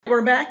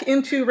We're back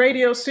into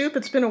Radio Soup.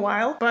 It's been a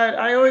while, but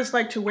I always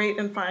like to wait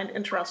and find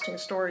interesting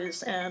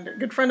stories. And a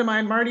good friend of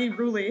mine, Marty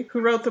Rulli,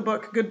 who wrote the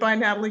book Goodbye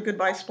Natalie,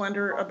 Goodbye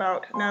Splendor,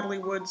 about Natalie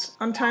Wood's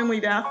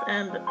untimely death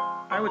and,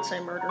 I would say,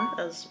 murder,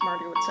 as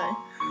Marty would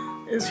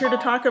say, is here to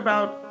talk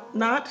about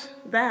not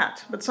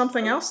that, but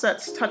something else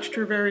that's touched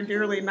her very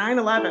dearly.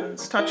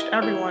 9/11's touched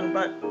everyone,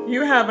 but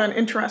you have an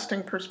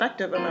interesting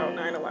perspective about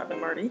 9/11,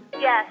 Marty.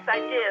 Yes, I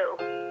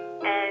do.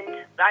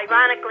 And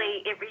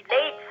ironically, it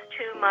relates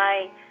to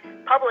my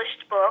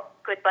published book,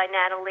 Goodbye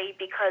Natalie,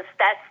 because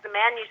that's the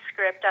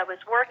manuscript I was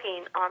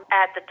working on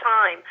at the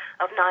time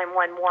of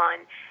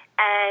 9/11.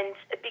 And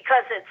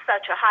because it's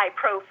such a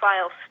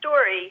high-profile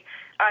story,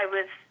 I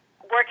was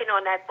working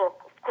on that book,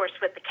 of course,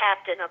 with the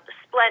captain of the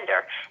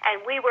Splendor,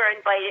 and we were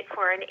invited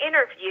for an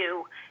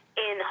interview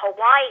in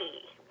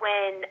Hawaii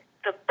when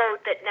the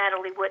boat that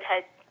Natalie Wood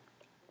had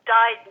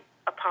died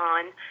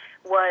upon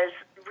was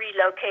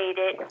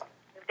relocated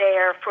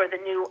there for the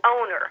new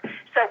owner.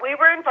 So we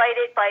were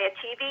invited by a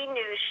TV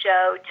news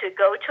show to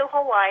go to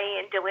Hawaii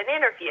and do an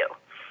interview.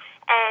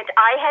 And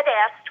I had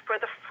asked for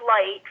the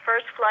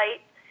first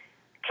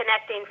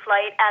connecting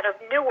flight out of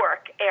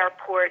Newark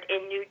Airport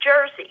in New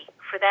Jersey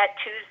for that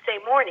Tuesday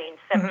morning,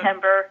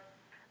 September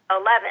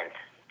 11th,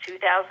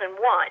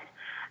 2001.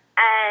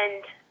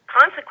 And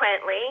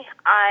consequently,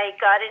 I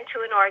got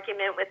into an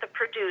argument with the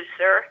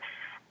producer,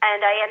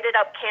 and I ended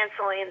up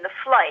canceling the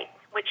flight,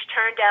 which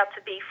turned out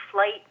to be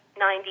Flight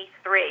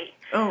 93.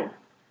 Oh.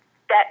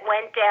 That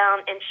went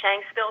down in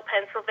Shanksville,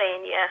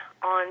 Pennsylvania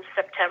on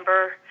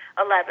September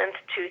 11th,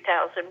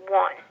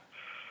 2001.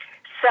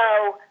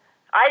 So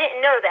I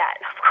didn't know that,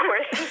 of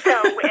course,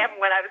 so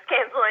when I was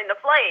canceling the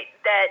flight,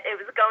 that it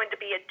was going to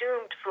be a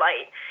doomed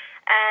flight.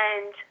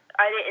 And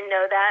I didn't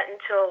know that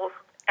until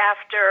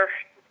after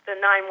the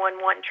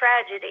 9/11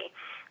 tragedy.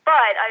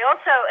 But I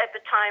also, at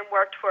the time,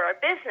 worked for a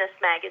business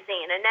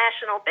magazine, a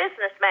national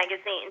business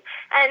magazine,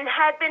 and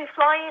had been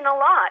flying a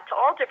lot to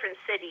all different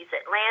cities,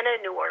 Atlanta,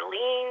 New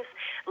Orleans,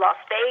 Las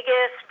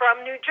Vegas,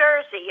 from New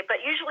Jersey.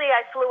 But usually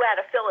I flew out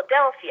of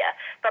Philadelphia.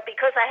 But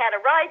because I had a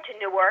ride to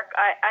Newark,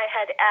 I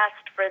had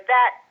asked for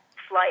that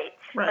flight,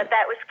 right. But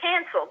that was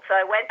canceled. So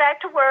I went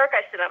back to work.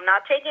 I said, I'm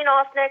not taking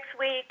off next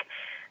week.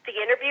 The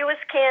interview is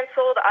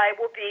canceled. I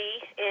will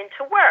be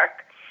into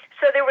work.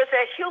 So there was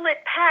a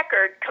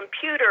Hewlett-Packard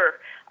computer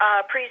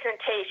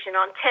presentation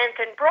on 10th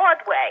and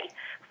Broadway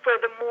for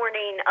the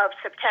morning of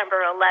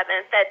September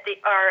 11th that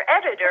our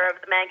editor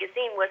of the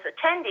magazine was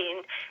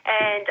attending,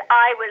 and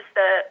I was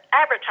the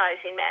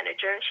advertising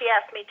manager, and she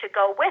asked me to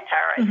go with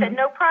her. I said,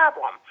 no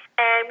problem.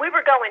 And we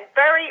were going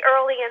very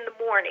early in the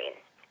morning,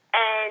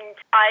 and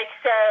I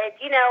said,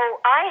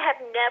 I have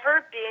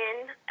never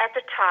been at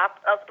the top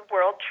of the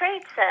World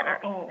Trade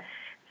Center. Oh.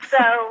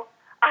 So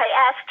I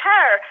asked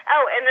her,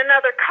 and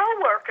another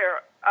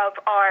coworker of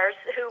ours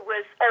who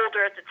was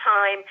older at the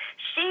time,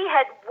 she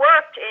had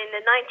worked in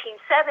the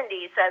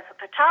 1970s as a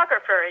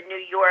photographer in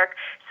New York,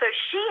 so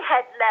she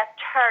had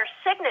left her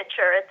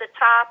signature at the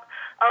top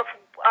of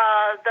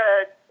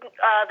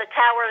the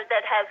tower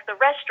that has the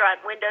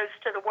restaurant Windows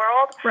to the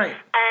World. Right.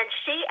 And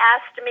she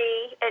asked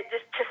me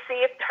to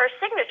see if her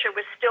signature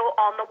was still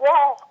on the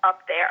wall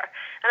up there.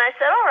 And I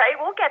said, all right,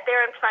 we'll get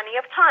there in plenty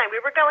of time.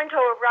 We were going to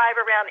arrive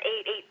around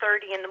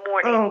 8:30 in the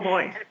morning. Oh,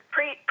 boy. And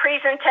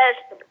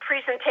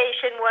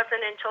presentation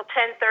wasn't until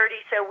 10:30,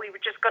 so we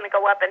were just going to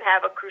go up and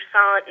have a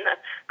croissant and a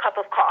cup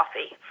of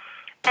coffee.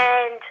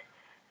 And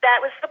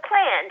that was the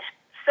plan.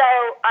 So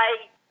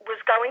I was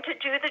going to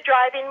do the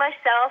driving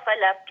myself. I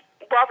left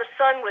while the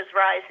sun was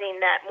rising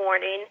that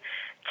morning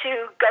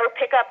to go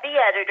pick up the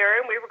editor,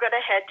 and we were going to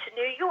head to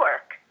New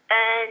York.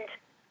 And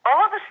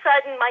all of a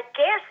sudden, my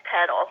gas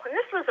pedal, and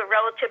this was a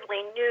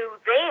relatively new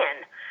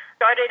van,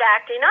 started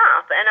acting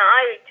up, and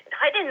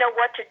I didn't know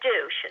what to do.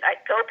 Should I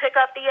go pick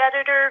up the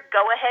editor,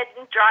 go ahead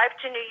and drive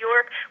to New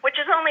York, which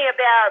is only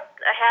about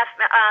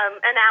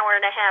an hour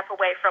and a half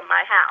away from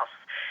my house?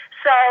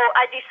 So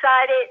I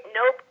decided,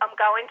 nope, I'm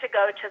going to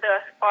go to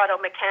the auto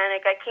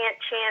mechanic. I can't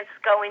chance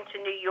going to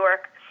New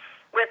York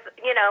with,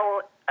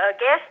 a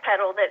gas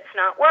pedal that's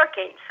not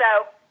working.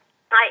 So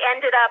I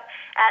ended up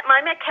at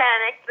my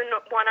mechanic, the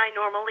one I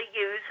normally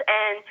use,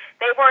 and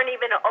they weren't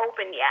even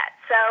open yet.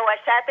 So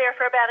I sat there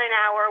for about an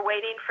hour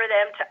waiting for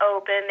them to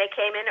open. They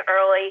came in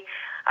early.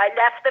 I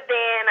left the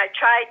van. I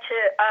tried to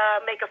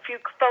make a few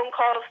phone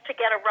calls to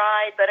get a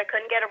ride, but I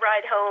couldn't get a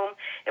ride home.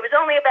 It was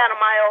only about a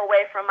mile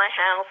away from my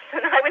house,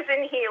 and I was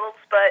in heels,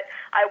 but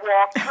I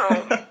walked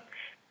home.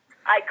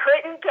 I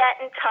couldn't get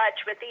in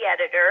touch with the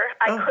editor.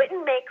 I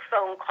couldn't make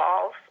phone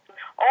calls.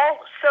 All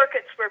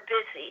circuits were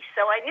busy,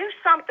 so I knew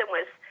something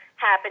was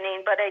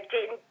happening, but I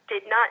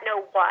did not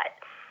know what.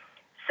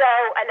 So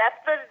I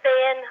left the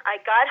van. I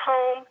got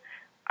home.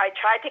 I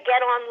tried to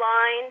get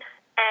online,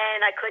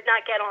 and I could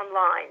not get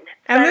online.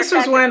 And this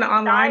was when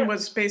online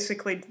was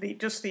basically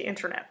just the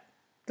internet.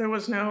 There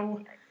was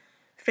no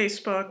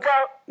Facebook,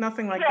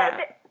 nothing like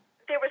that.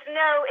 There was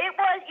no,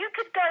 you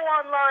could go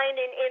online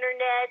and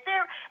internet.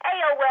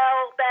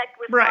 AOL back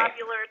was Right.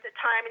 popular at the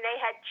time, and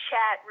they had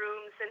chat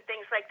rooms and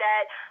things like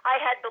that. I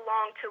had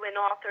belonged to an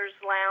author's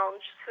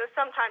lounge, so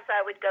sometimes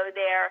I would go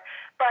there.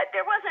 But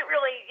there wasn't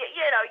really,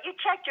 you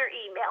checked your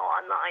email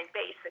online,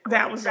 basically.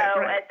 That was it,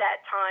 right. At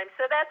that time.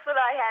 So that's what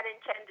I had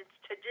intended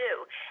to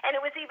do. And it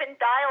was even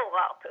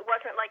dial-up. It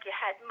wasn't like you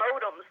had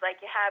modems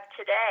like you have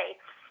today.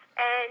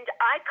 And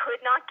I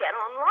could not get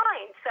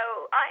online. So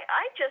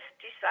I just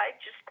decided,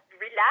 just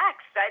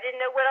relaxed. I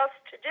didn't know what else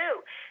to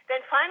do.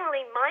 Then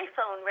finally my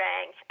phone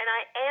rang, and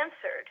I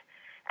answered.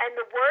 And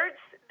the words,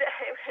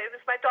 it was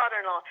my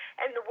daughter-in-law,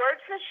 and the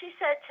words that she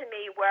said to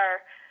me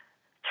were,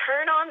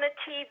 "Turn on the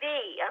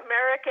TV.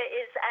 America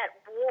is at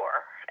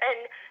war."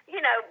 And,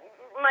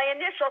 my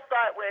initial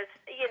thought was,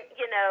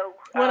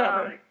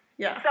 whatever.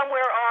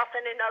 somewhere off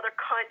in another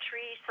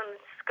country, some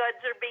scuds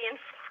are being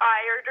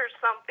fired or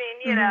something,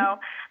 and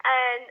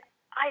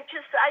I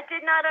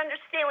did not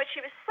understand what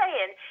she was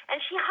saying.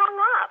 And she hung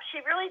up. She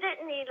really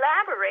didn't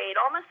elaborate,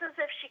 almost as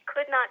if she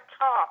could not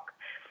talk.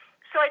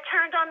 So I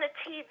turned on the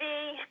TV,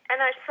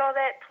 and I saw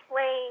that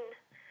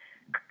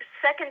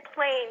second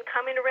plane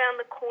coming around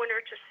the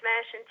corner to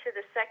smash into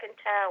the second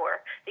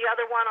tower, the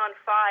other one on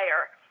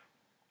fire.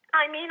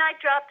 I mean, I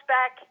dropped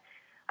back.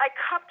 I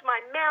cupped my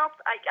mouth.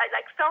 I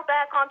fell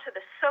back onto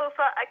the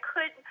sofa. I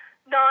could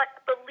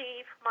not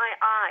believe my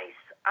eyes.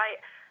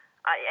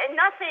 And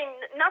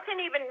nothing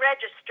even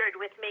registered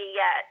with me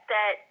yet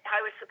that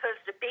I was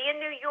supposed to be in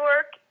New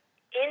York,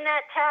 in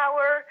that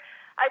tower.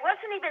 I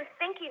wasn't even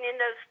thinking in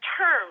those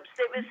terms.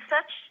 It was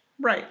such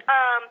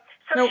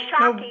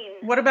shocking.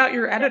 No, what about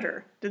your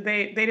editor?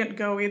 They didn't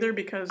go either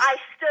because I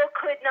still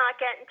could not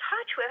get in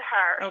touch with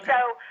her. Okay.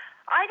 So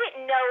I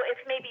didn't know if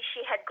maybe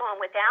she had gone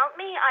without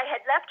me. I had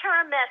left her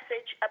a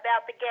message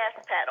about the gas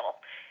pedal.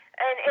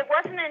 And it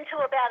wasn't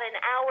until about an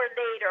hour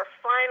later,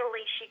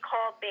 finally, she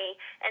called me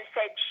and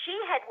said she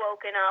had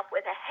woken up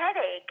with a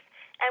headache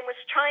and was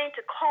trying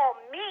to call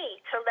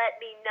me to let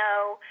me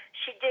know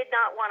she did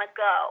not want to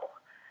go.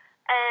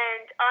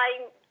 And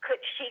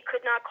she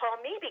could not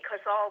call me because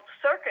all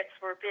circuits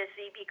were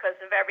busy because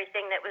of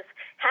everything that was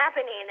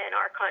happening in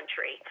our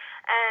country.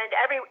 And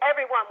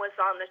everyone was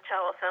on the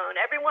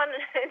telephone. Everyone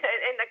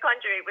in the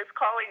country was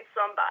calling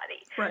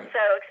somebody. Right.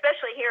 So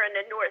especially here in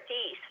the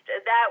Northeast,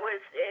 it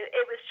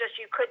was just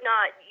you could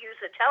not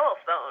use a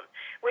telephone,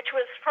 which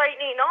was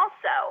frightening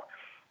also.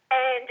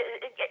 And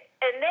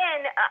then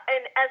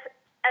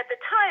at the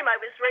time,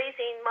 I was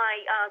raising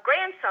my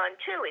grandson,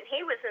 too, and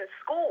he was in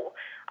school.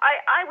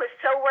 I was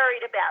so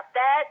worried about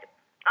that.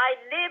 I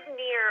live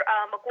near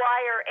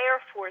McGuire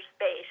Air Force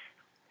Base.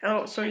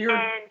 Oh, so you're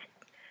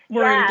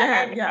worried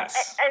again, yes.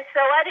 And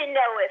so I didn't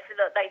know if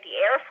the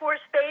Air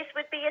Force Base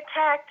would be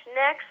attacked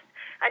next.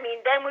 I mean,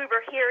 then we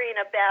were hearing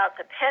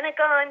about the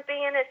Pentagon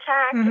being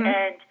attacked, and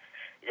then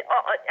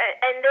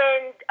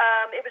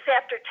it was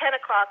after 10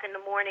 o'clock in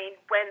the morning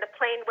when the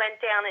plane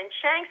went down in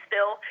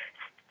Shanksville.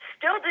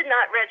 Still did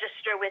not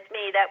register with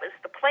me. That was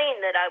the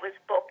plane that I was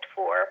booked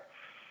for.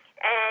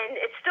 And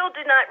it still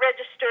did not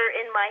register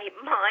in my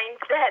mind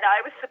that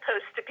I was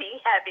supposed to be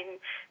having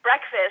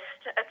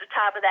breakfast at the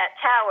top of that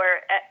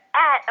tower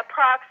at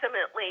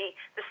approximately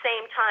the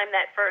same time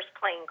that first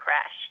plane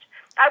crashed.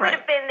 I would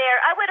have been there.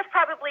 I would have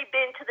probably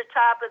been to the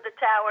top of the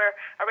tower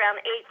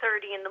around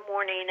 8:30 in the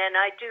morning, and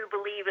I do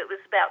believe it was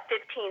about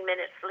 15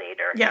 minutes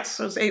later. Yes,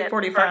 it was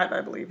 8:45,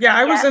 I believe. Yeah,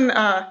 I was in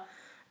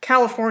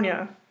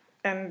California,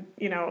 and,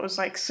 it was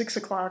like 6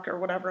 o'clock or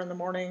whatever in the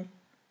morning,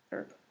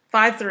 or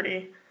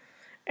 5:30.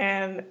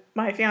 And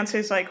my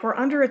fiance's like, "We're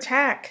under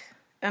attack."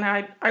 And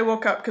I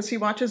woke up because he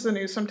watches the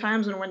news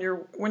sometimes. And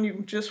when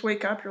you just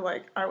wake up,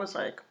 I was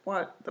like,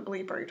 "What the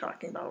bleep are you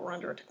talking about? We're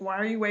under attack. Why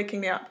are you waking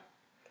me up?"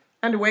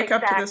 And to wake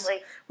up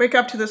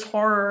to this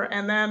horror.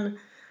 And then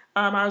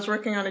I was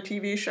working on a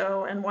TV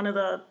show, and one of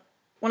the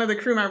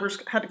crew members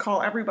had to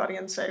call everybody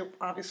and say,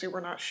 "Obviously,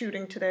 we're not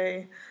shooting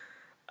today,"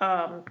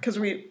 because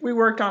we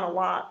worked on a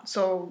lot.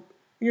 So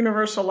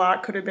Universal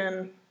Lot could have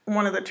been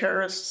one of the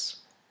terrorists'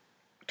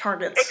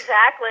 targets.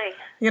 Exactly.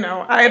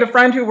 I had a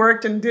friend who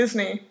worked in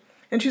Disney,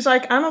 and she's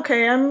like, "I'm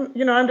okay. I'm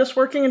just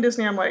working in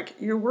Disney." I'm like,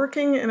 "You're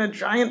working in a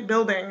giant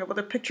building with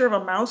a picture of a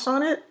mouse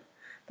on it?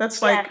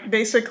 That's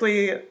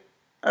basically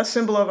a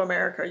symbol of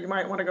America. You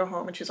might want to go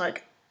home." And she's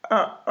like,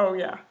 "Oh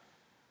yeah."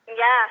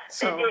 Yeah,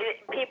 So,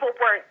 people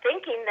weren't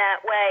thinking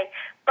that way,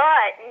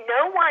 but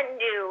no one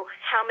knew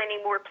how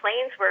many more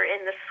planes were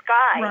in the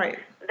sky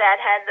that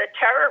had the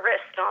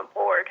terrorists on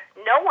board.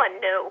 No one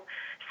knew.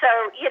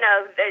 So,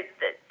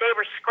 they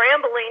were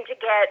scrambling to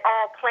get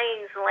all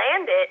planes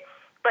landed,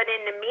 but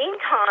in the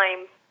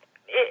meantime,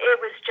 it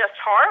was just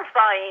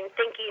horrifying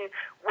thinking,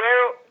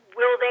 where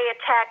will they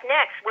attack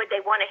next? Would they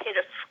want to hit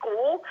a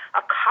school,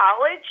 a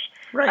college?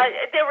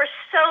 Right. There were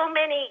so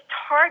many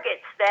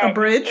targets that a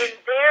bridge? in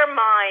their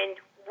mind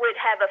would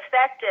have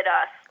affected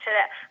us.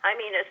 I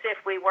mean, as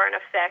if we weren't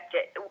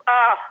affected.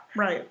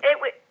 Right. It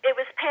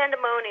was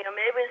pandemonium.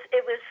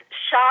 It was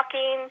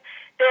shocking.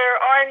 There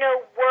are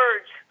no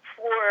words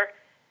for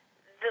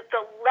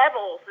the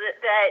levels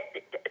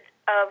that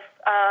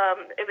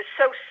it was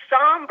so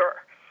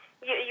somber.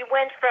 You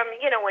went from,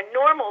 a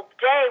normal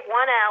day, 1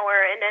 hour,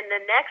 and then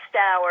the next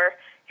hour,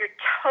 you're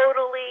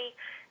totally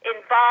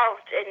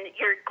involved and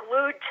you're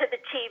glued to the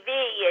TV,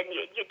 and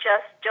you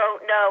just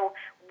don't know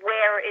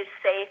where is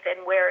safe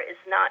and where is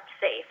not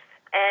safe.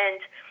 And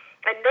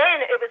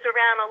then it was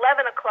around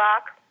 11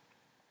 o'clock,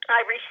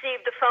 I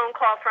received a phone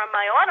call from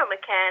my auto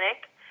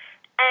mechanic,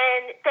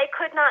 and they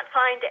could not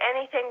find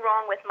anything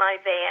wrong with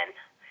my van.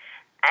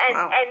 And,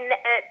 wow.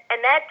 and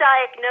that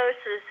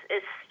diagnosis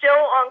is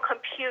still on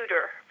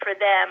computer for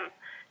them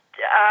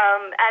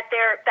at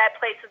that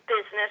place of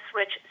business,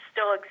 which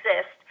still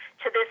exists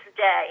to this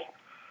day.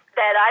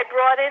 That I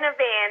brought in a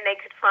van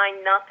they could find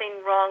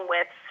nothing wrong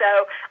with.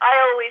 So I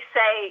always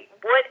say,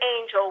 what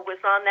angel was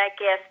on that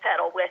gas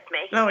pedal with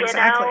me? No,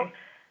 exactly.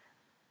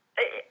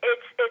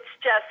 It's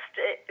just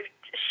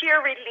sheer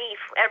relief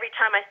every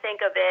time I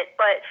think of it.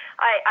 But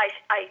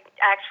I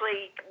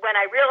actually, when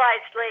I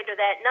realized later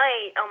that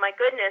night, oh my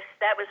goodness,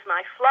 that was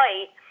my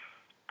flight,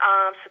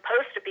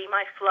 supposed to be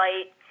my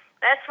flight,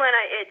 that's when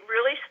it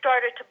really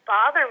started to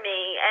bother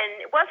me. And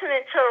it wasn't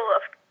until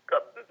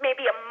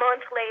maybe a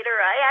month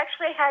later, I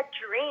actually had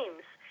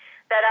dreams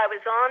that I was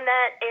on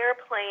that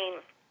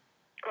airplane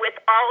with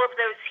all of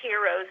those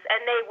heroes, and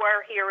they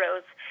were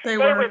heroes.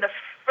 They were the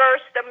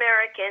first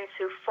Americans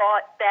who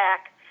fought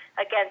back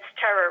against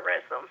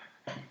terrorism.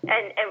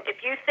 And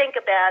if you think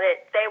about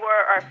it, they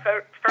were our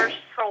first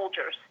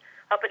soldiers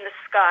up in the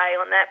sky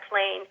on that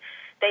plane.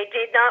 They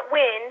did not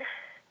win,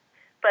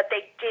 but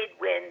they did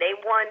win. They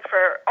won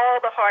for all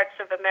the hearts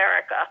of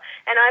America.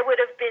 And I would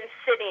have been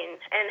sitting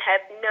and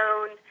have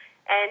known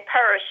and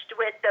perished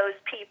with those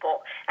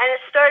people. And it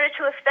started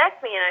to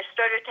affect me, and I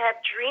started to have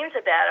dreams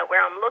about it,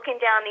 where I'm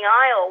looking down the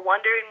aisle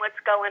wondering what's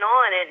going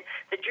on, and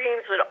the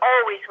dreams would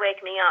always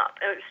wake me up.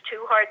 It was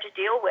too hard to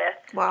deal with.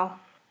 Wow.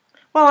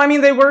 Well, I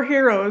mean, they were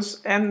heroes,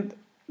 and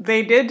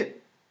they did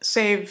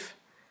save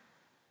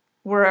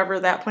wherever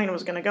that plane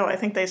was going to go. I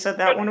think they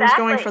said that one was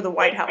going for the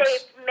White House. They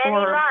saved many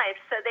lives,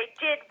 so they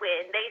did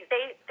win.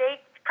 They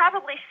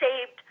probably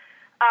saved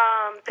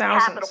the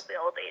thousands. Capitol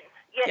building,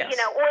 Yes.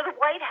 or the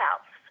White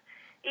House.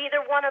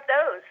 Either one of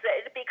those,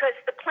 because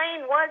the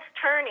plane was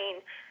turning,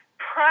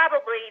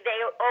 probably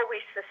they always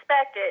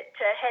suspected,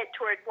 to head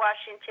toward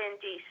Washington,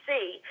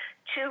 D.C.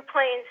 2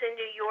 planes in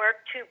New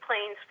York, 2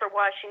 planes for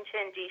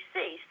Washington,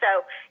 D.C.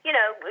 So,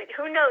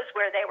 who knows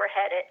where they were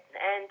headed.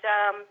 And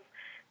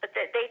but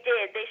they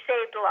did. They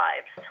saved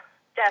lives,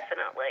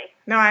 definitely.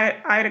 Now,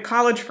 I had a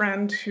college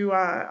friend who,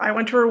 I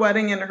went to her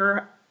wedding, and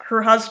her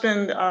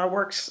husband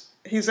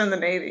he's in the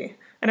Navy.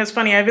 And it's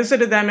funny, I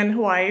visited them in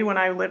Hawaii when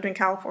I lived in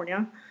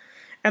California.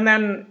 And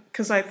then,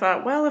 because I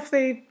thought, well, if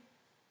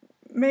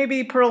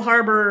maybe Pearl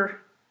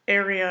Harbor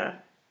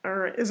area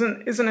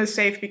isn't as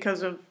safe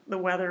because of the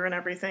weather and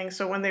everything.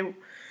 So when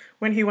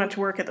he went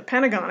to work at the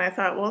Pentagon, I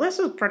thought, well, this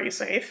is pretty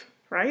safe,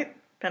 right?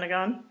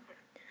 Pentagon.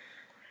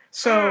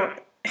 So,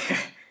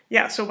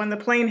 yeah. So when the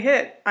plane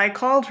hit, I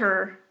called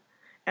her,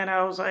 and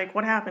I was like,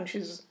 "What happened?"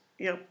 She's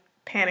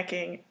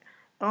panicking.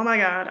 Oh my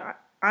God,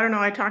 I don't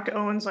know. I talked to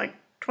Owens like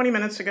 20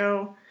 minutes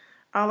ago.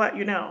 I'll let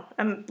you know.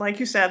 And like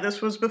you said,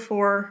 this was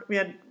before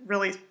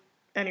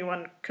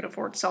anyone could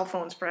afford cell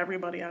phones for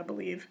everybody, I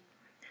believe.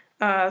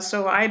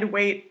 So I had to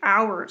wait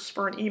hours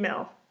for an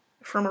email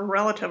from a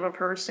relative of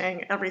hers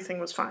saying everything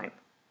was fine.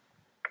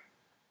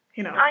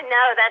 I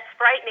know, that's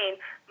frightening.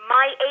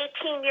 My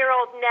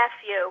 18-year-old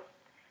nephew,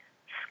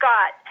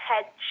 Scott,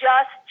 had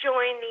just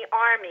joined the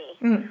Army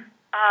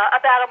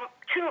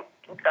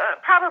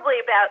probably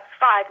about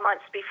 5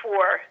 months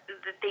before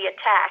the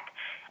attack.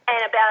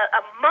 And about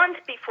a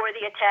month before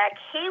the attack,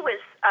 he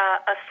was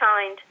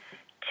assigned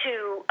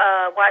to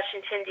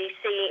Washington,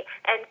 D.C.,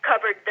 and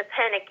covered the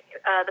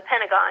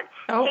Pentagon.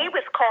 Oh. He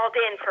was called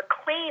in for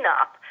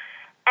cleanup.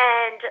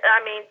 And,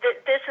 I mean,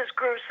 this is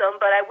gruesome,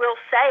 but I will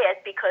say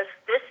it because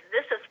this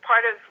is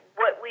part of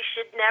what we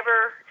should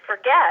never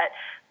forget.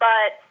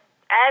 But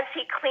as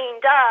he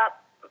cleaned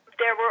up,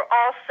 there were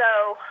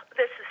also,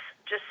 this is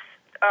just,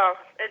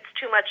 it's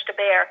too much to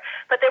bear,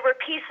 but there were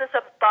pieces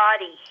of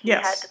body he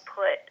had to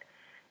put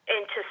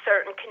into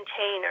certain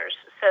containers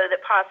so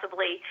that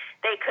possibly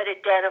they could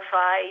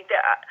identify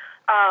there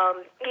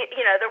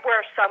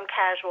were some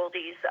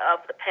casualties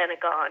of the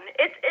Pentagon.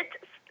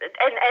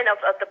 And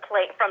of the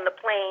plane, from the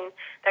plane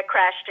that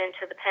crashed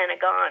into the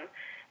Pentagon.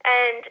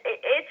 And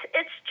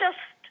it's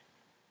just,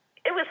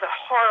 it was a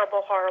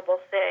horrible,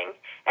 horrible thing.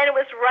 And it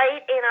was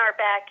right in our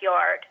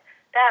backyard.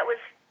 That was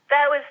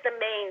the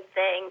main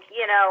thing.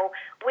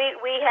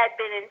 We had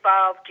been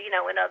involved, in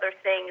other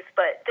things,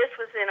 but this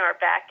was in our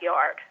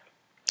backyard.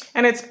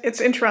 And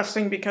it's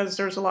interesting because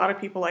there's a lot of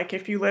people, like,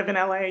 if you live in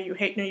LA, you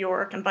hate New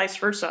York, and vice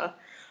versa.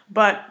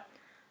 But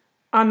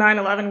on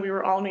 9/11, we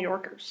were all New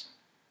Yorkers.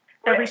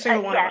 Every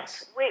single one of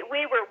us.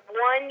 We were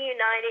one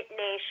united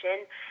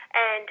nation,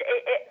 and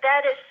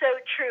that is so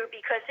true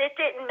because it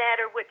didn't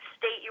matter what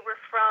state you were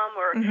from,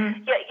 or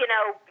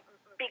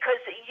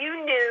because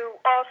you knew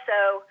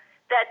also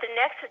that the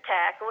next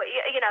attack, what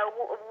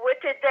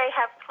did they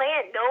have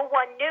planned? No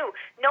one knew.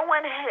 No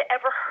one had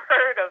ever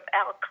heard of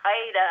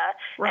Al-Qaeda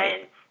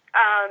right. and,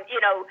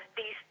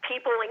 these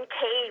people in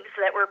caves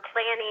that were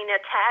planning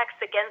attacks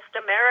against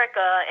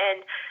America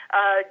and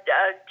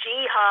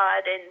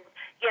jihad and,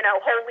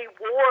 holy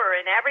war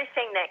and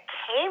everything that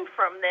came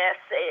from this.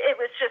 It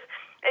was just,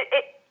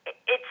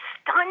 it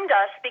stunned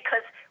us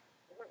because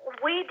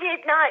we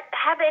did not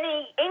have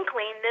any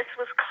inkling this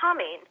was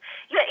coming.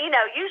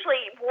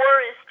 Usually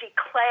war is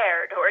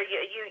declared, or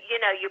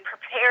you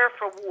prepare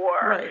for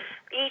war. Right.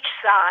 Each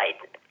side.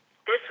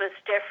 This was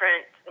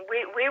different.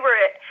 We were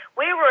at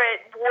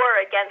war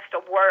against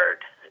a word,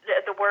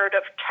 the word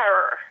of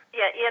terror.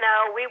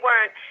 We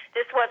weren't.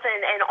 This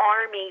wasn't an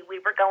army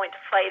we were going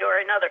to fight or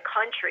another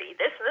country.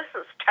 This was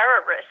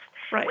terrorists.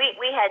 Right.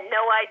 We had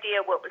no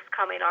idea what was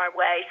coming our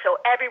way.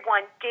 So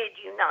everyone did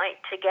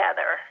unite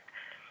together.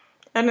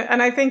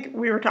 And I think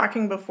we were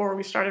talking before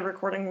we started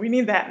recording. We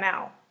need that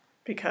now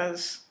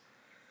because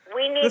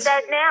we need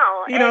that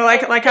now.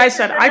 Like I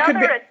said, I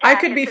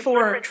could be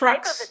for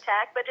trucks. Type of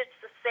attack, but it's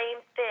the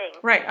same thing.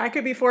 Right. I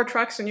could be for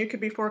trucks and you could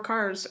be for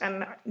cars.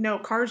 And no,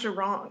 cars are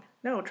wrong.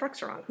 No,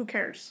 trucks are wrong. Who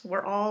cares?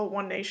 We're all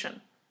one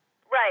nation.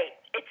 Right.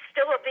 It's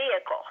still a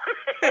vehicle.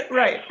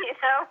 Right. A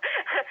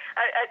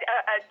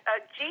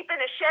Jeep and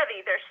a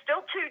Chevy, they're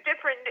still two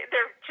different,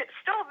 they're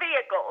still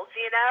vehicles,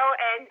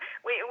 and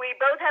we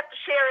both have to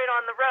share it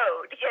on the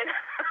road, yes,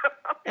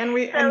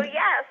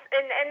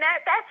 and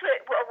that's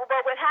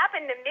what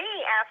happened to me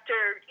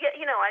after,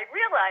 I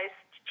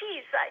realized,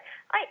 geez,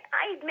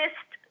 I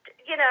missed,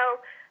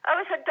 I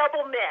was a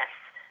double miss.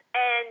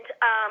 And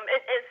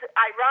as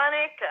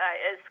ironic,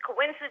 as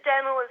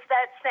coincidental as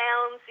that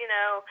sounds,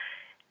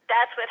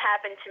 that's what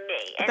happened to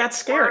me. And that's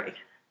scary.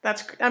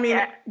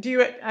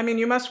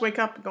 You must wake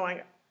up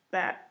going,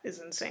 that is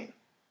insane.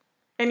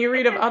 And you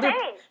read of other,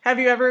 have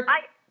you ever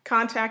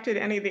contacted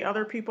any of the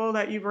other people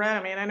that you've read?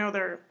 I mean, I know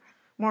they're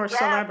more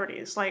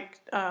celebrities, like,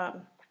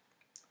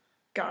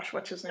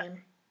 what's his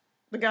name?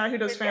 The guy who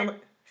does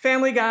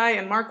Family Guy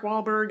and Mark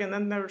Wahlberg, and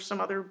then there's some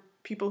other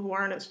people who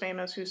aren't as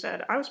famous who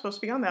said, I was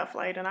supposed to be on that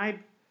flight, and I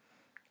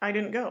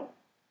didn't go.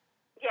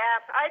 Yeah,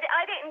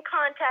 I didn't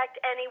contact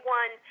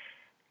anyone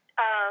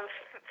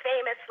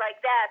famous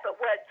like that,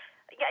 but my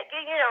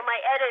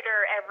editor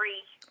every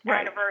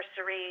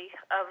anniversary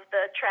of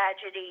the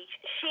tragedy,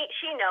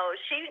 she knows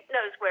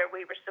where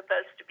we were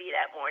supposed to be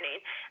that morning.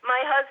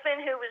 My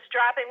husband, who was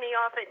dropping me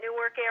off at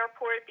Newark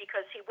Airport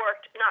because he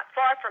worked not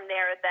far from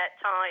there at that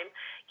time,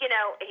 he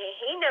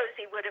knows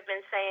he would have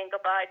been saying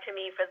goodbye to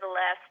me for the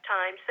last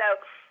time. So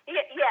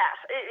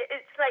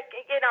it's like,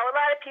 a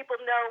lot of people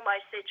know my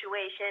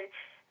situation,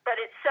 but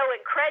it's so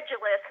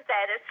incredulous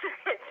that it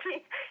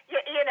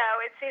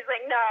seems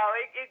like, no,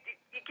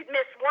 you could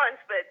miss once,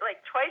 but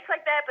like twice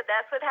like that, but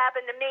that's what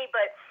happened to me.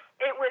 But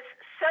it was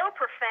so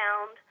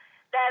profound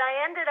that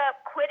I ended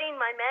up quitting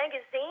my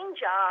magazine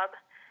job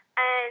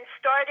and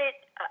started,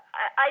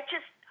 I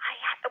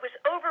was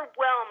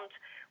overwhelmed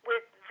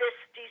with this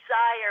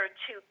desire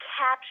to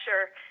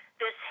capture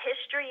this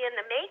history in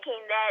the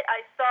making that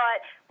I thought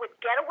would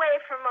get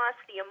away from us.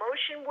 The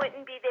emotion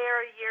wouldn't be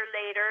there a year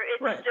later.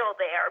 It's still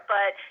there,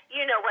 but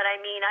you know what I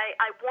mean.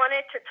 I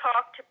wanted to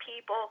talk to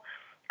people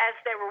as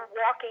they were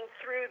walking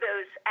through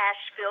those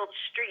ash-filled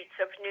streets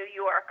of New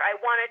York. I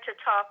wanted to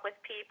talk with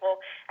people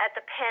at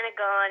the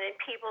Pentagon and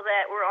people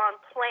that were on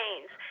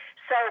planes.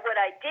 So what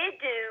I did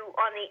do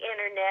on the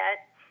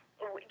internet,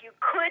 you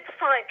could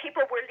find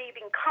people were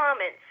leaving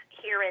comments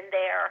here and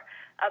there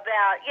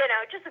about,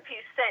 just a few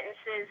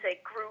sentences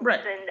at groups.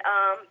 Right. And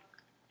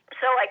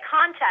so I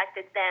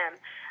contacted them,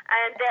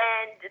 and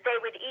then they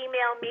would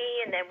email me,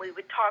 and then we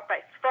would talk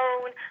by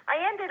phone. I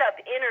ended up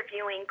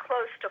interviewing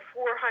close to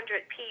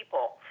 400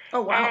 people.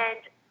 Oh, wow. And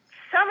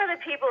some of the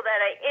people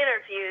that I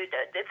interviewed,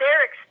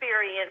 their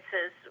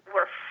experiences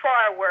were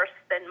far worse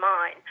than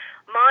mine.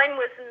 Mine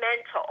was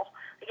mental.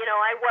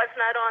 I was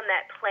not on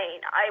that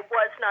plane. I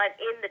was not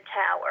in the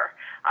tower.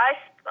 I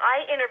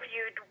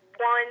interviewed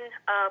one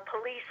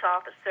police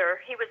officer.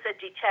 He was a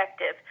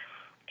detective.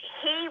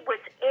 He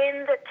was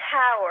in the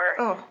tower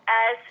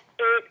as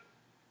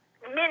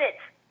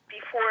minutes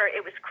before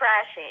it was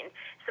crashing.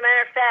 As a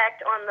matter of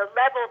fact, on the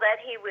level that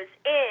he was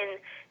in,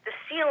 the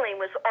ceiling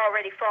was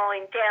already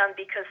falling down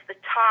because the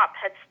top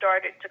had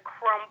started to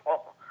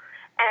crumble.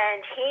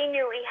 And he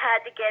knew he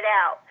had to get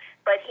out,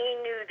 but he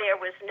knew there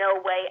was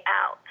no way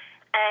out.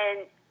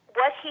 And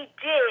what he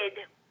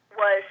did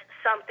was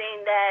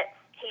something that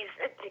he's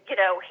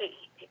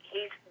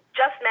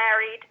just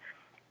married,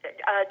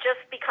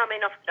 just becoming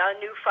a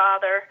new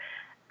father,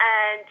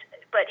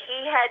 but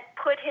he had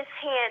put his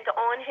hand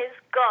on his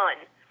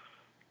gun.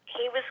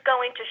 He was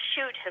going to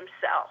shoot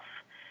himself,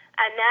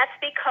 and that's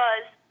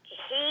because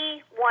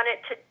he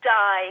wanted to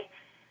die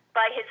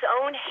by his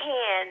own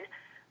hand.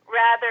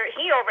 Rather,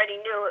 he already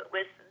knew it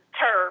was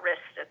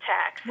terrorist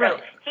attack, so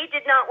he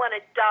did not want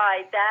to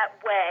die that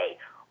way,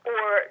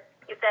 or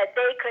that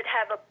they could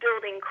have a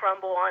building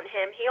crumble on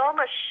him. He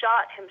almost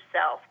shot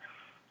himself.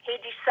 he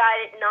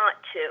decided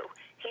not to.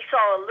 He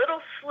saw a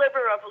little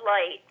sliver of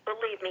light.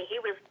 Believe me,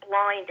 he was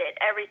blinded,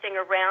 everything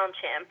around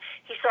him.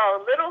 He saw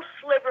a little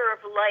sliver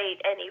of light,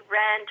 and he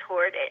ran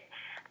toward it.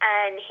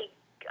 And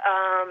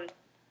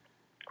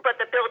but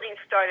the building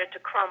started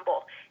to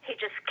crumble. He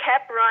just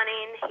kept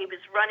running. He was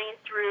running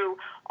through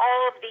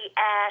all of the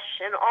ash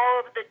and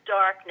all of the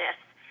darkness.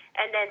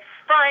 And then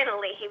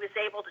finally he was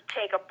able to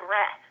take a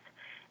breath.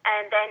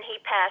 And then he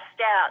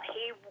passed out.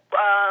 He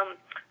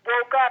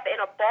woke up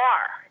in a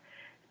bar.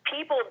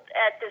 People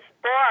at this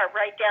bar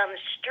right down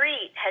the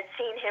street had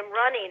seen him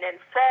running and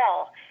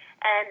fall,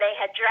 and they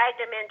had dragged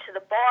him into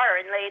the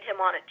bar and laid him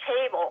on a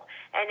table,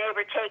 and they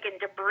were taking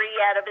debris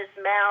out of his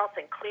mouth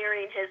and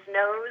clearing his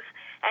nose,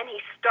 and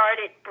he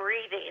started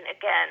breathing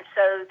again.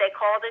 So they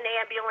called an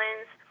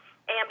ambulance.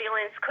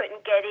 Ambulance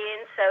couldn't get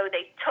in, so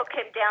they took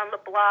him down the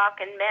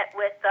block and met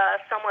with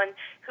someone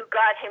who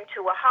got him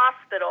to a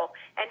hospital,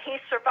 and he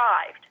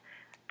survived.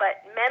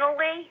 But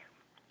mentally,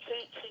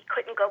 he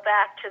couldn't go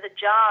back to the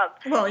job.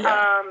 Well,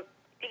 yeah.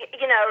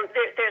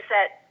 There's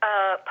that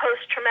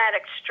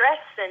post-traumatic stress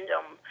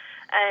syndrome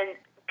and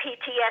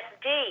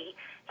PTSD.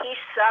 He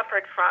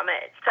suffered from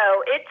it.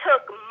 So it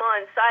took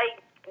months. I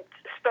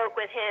spoke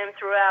with him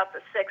throughout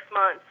the 6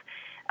 months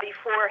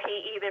before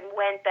he even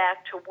went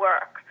back to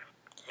work.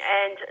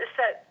 And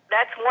so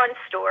that's one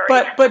story.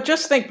 But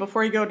just think,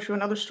 before you go to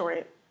another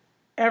story,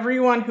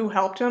 everyone who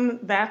helped him,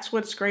 that's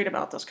what's great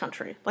about this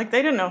country. Like,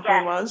 they didn't know who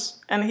he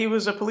was, and he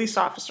was a police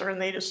officer,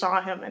 and they just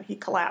saw him, and he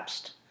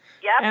collapsed.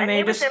 Yep, and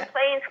he was in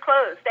plain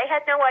clothes. They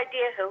had no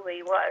idea who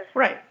he was.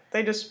 Right.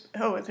 They just,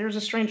 there's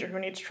a stranger who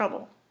needs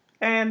trouble.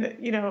 And,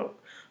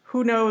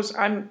 who knows?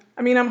 I'm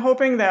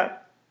hoping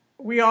that,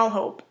 we all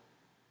hope,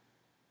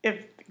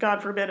 if,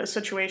 God forbid, a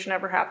situation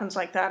ever happens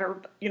like that,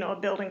 or, a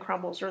building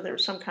crumbles, or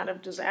there's some kind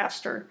of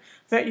disaster,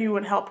 that you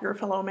would help your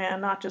fellow man,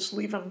 not just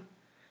leave him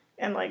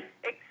and,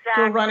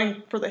 go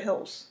running for the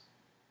hills.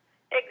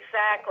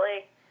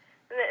 Exactly.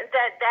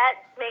 That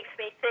makes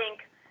me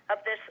think of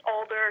this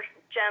older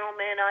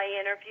gentleman I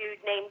interviewed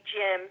named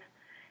Jim.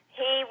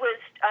 He was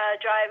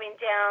driving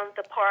down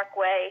the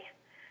parkway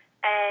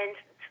and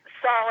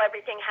saw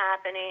everything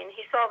happening.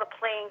 He saw the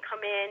plane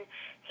come in.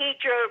 He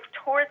drove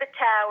toward the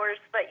towers,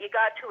 but you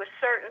got to a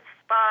certain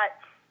spot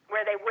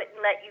where they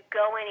wouldn't let you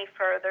go any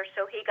further,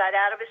 so he got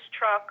out of his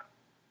truck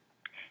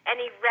and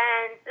he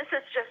ran. This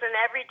is just an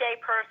everyday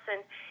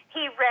person.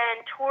 He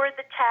ran toward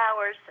the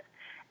towers,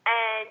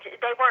 and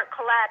they weren't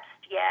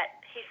collapsed yet.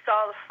 He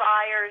saw the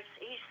fires.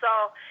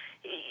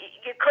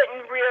 You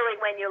couldn't really,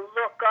 when you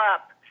look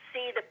up,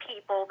 see the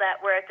people that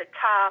were at the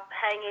top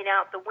hanging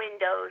out the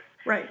windows.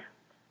 Right.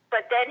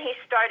 But then he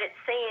started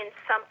seeing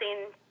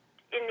something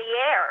in the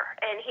air,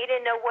 and he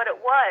didn't know what it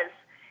was.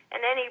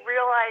 And then he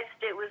realized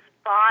it was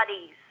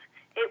bodies.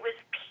 It was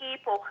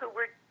people who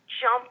were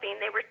jumping.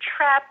 They were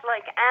trapped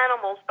like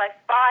animals by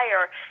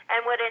fire.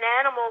 And what an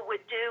animal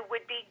would do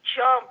would be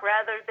jump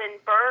rather than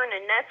burn.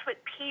 And that's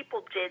what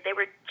people did. They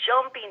were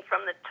jumping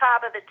from the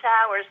top of the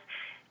towers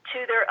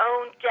to their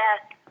own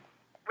death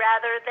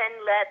rather than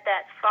let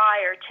that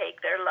fire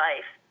take their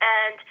life.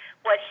 And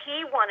what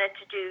he wanted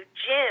to do,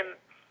 Jim,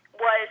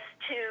 was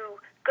to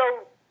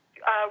go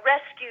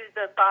rescue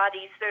the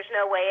bodies. There's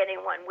no way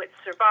anyone would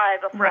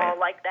survive a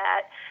fall like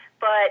that.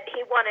 But he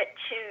wanted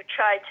to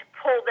try to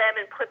pull them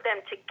and put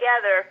them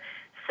together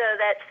so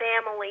that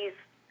families,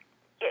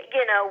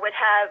 would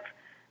have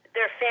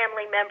their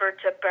family member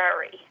to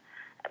bury.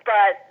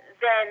 But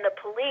then the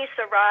police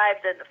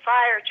arrived and the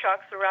fire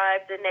trucks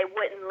arrived, and they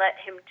wouldn't let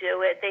him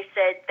do it. They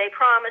said they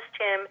promised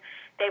him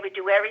they would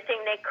do everything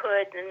they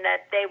could and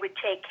that they would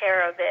take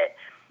care of it.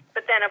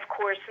 But then, of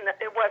course,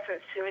 it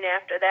wasn't soon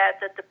after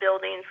that the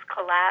buildings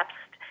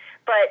collapsed.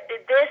 But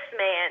this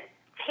man,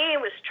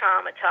 he was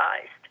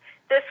traumatized.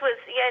 This was,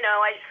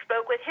 I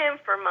spoke with him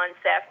for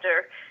months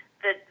after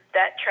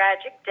that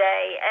tragic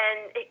day,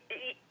 and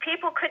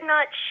people could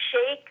not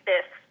shake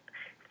this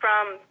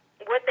from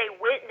what they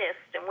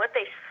witnessed and what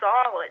they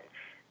saw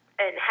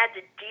and had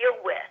to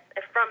deal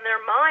with from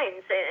their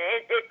minds.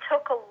 It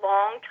took a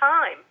long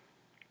time.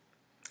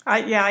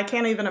 I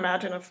can't even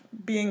imagine of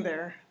being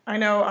there. I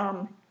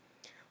know,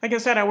 like I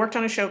said, I worked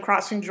on a show,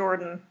 Crossing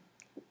Jordan,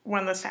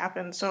 when this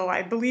happened. So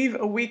I believe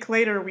a week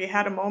later we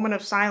had a moment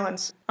of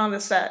silence on the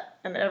set,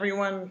 and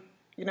everyone,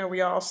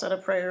 we all said a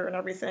prayer and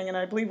everything. And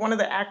I believe one of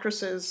the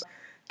actresses,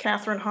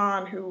 Catherine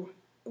Hahn, who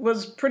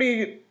was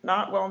pretty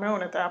not well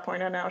known at that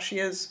point, and now she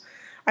is,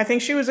 I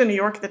think she was in New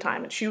York at the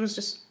time, and she was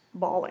just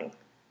bawling.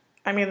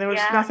 I mean, there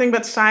was nothing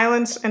but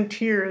silence and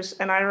tears,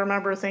 and I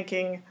remember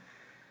thinking,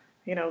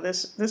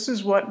 this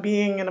is what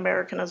being an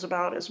American is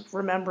about, is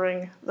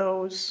remembering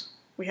those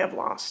we have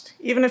lost,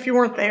 even if you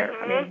weren't there.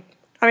 Mm-hmm.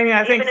 I mean,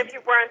 I think even if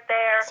you weren't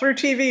there, through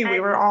TV we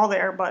were all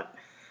there, but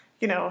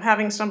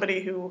having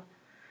somebody who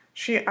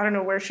I don't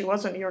know where she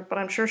was in New York, but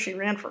I'm sure she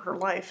ran for her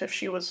life if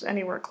she was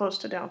anywhere close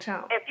to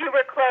downtown. If you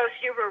were close,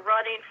 you were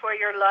running for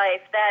your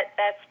life.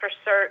 That's for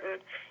certain.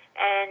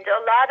 And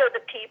a lot of the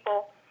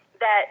people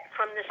that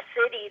from the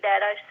city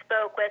that I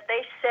spoke with,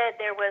 they said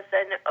there was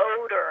an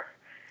odor.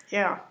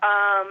 Yeah.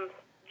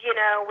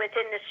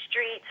 within the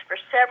streets for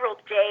several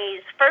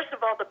days. First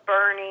of all, the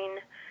burning,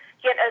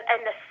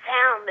 and the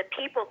sound, the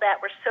people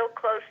that were so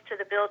close to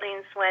the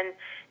buildings when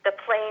the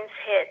planes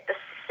hit, the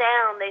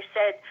sound, they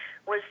said,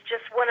 was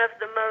just one of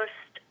the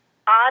most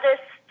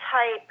oddest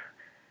type,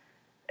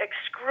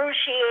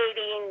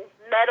 excruciating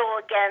metal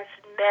against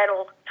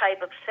metal type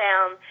of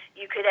sound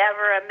you could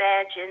ever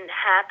imagine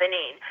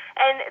happening.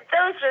 And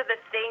those are the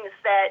things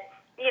that,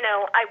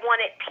 I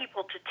wanted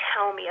people to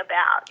tell me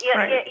about.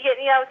 Right.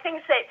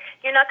 Things that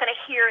you're not going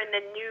to hear in the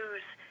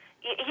news,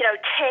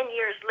 10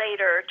 years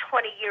later,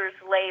 20 years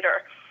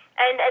later.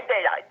 And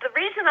the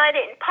reason I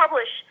didn't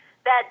publish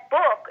that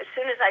book as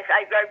soon as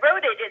I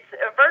wrote it, it's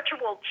a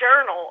virtual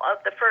journal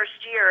of the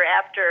first year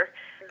after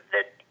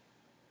the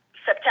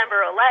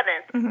September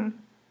 11th. Mm-hmm.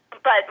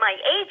 But my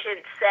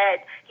agent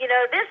said,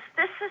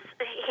 this is,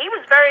 he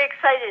was very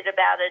excited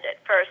about it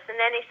at first.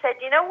 And then he said,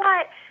 you know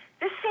what?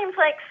 This seems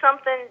like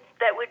something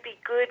that would be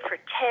good for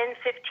 10,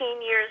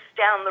 15 years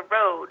down the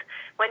road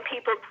when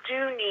people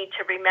do need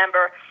to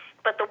remember.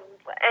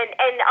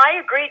 And I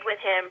agreed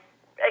with him.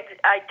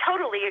 I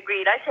totally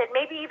agreed. I said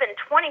maybe even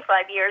 25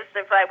 years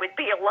if I would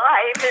be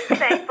alive, and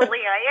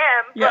thankfully I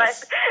am.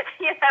 Yes.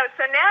 But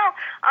so now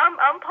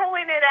I'm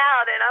pulling it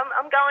out, and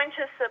I'm going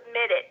to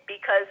submit it,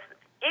 because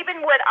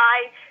even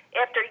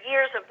after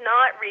years of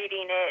not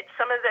reading it,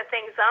 some of the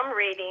things I'm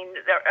reading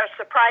are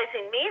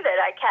surprising me that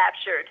I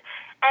captured.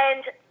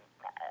 And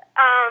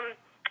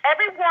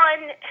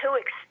everyone who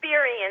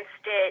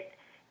experienced it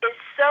is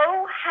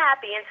so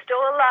happy and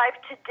still alive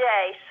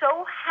today,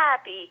 so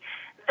happy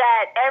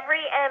that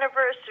every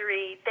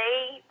anniversary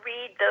they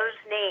read those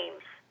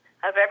names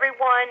of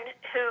everyone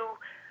who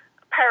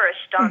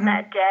perished on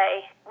that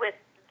day.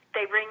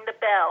 They ring the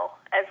bell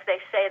as they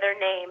say their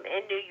name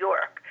in New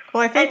York.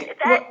 Well, I think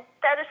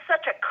that is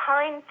such a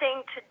kind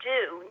thing to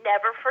do.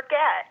 Never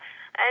forget.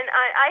 And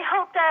I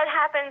hope that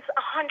happens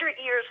 100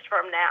 years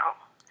from now.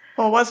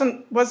 Well,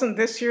 wasn't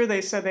this year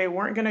they said they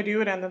weren't going to do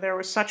it, and that there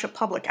was such a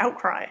public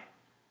outcry,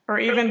 or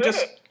even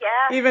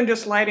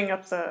just lighting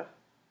up the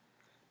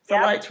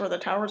lights where the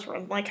towers were.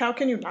 Like, how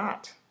can you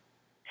not?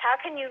 How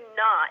can you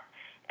not?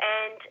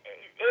 And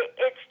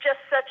it's just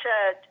such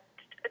a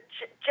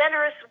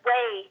generous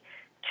way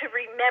to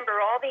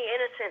remember all the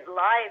innocent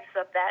lives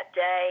of that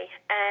day,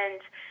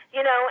 and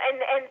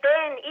and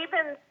then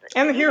even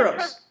the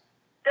heroes.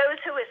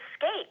 Those who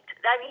escaped,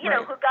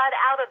 who got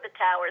out of the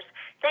towers.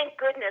 Thank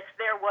goodness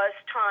there was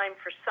time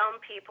for some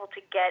people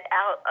to get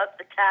out of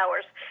the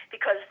towers,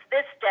 because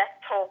this death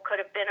toll could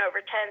have been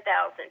over 10,000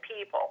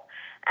 people,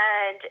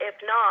 and if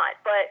not.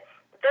 But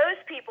those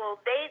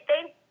people, they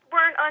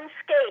weren't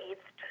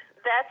unscathed,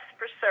 that's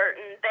for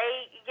certain.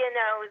 They,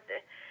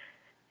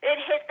 it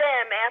hit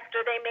them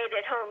after they made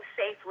it home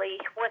safely,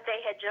 what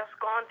they had just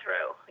gone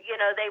through.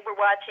 They were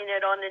watching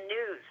it on the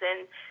news,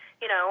 and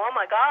oh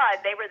my God,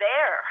 they were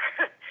there.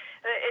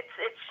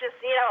 It's just,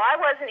 I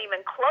wasn't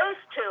even close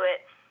to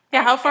it.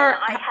 Yeah, how far?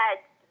 I had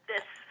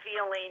this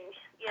feeling.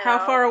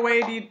 How far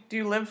away do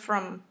you live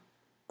from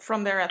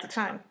there at the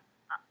time?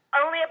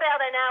 Only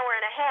about an hour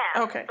and a half.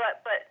 Okay.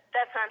 But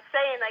that's what I'm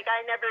saying. Like, I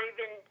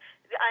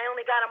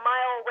only got a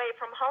mile away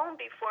from home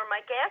before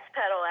my gas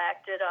pedal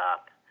acted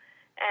up,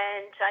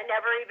 and I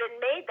never even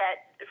made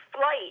that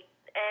flight.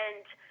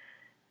 And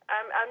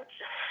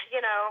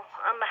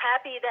I'm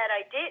happy that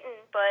I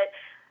didn't, but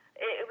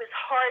it was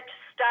hard to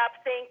stop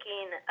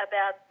thinking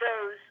about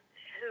those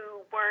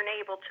who weren't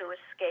able to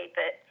escape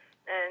it,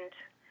 and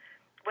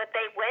what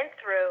they went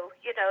through.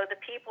 The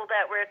people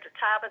that were at the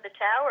top of the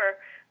tower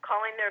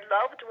calling their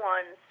loved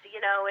ones,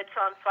 it's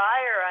on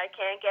fire, I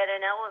can't get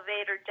an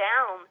elevator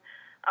down.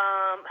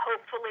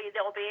 Hopefully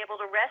they'll be able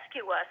to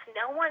rescue us.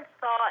 No one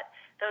thought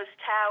those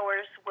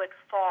towers would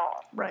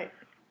fall. Right.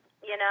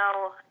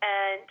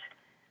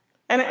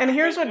 And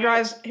here's what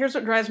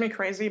drives me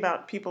crazy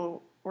about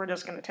people. We're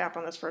just going to tap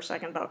on this for a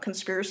second about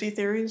conspiracy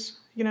theories.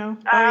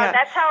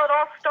 That's how it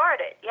all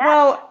started. Yeah.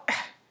 Well,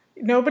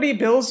 nobody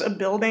builds a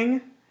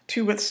building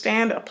to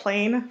withstand a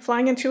plane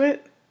flying into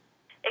it.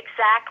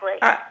 Exactly.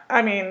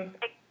 I mean.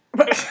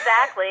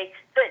 Exactly.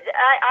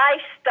 I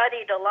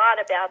studied a lot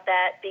about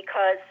that,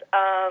 because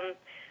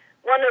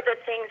one of the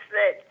things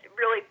that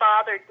really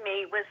bothered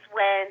me was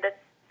when the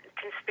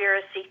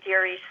conspiracy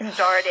theories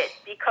started,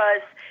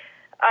 because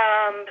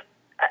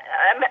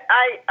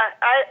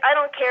I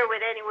don't care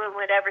what anyone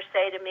would ever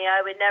say to me.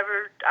 I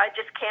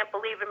just can't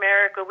believe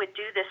America would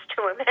do this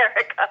to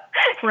America.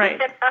 Right.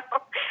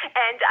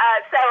 And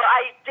so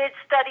I did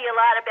study a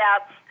lot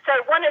about. So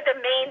one of the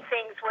main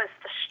things was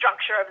the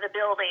structure of the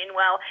building.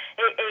 Well,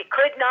 it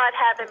could not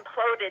have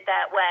imploded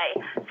that way.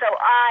 So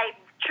I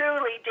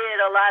truly did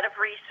a lot of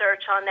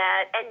research on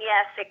that. And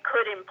yes, it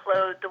could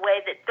implode the way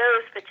that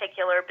those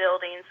particular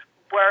buildings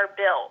were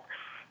built.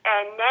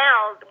 And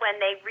now,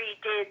 when they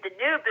redid the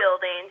new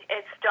building,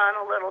 it's done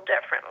a little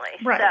differently.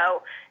 Right.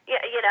 So,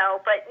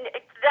 but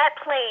that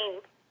plane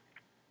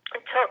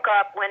took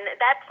up, when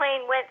that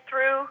plane went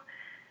through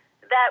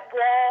that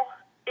wall,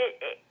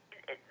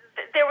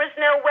 there was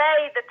no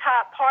way the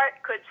top part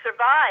could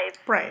survive.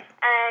 Right.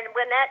 And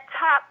when that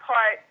top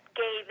part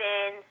gave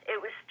in.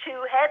 It was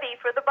too heavy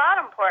for the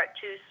bottom part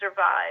to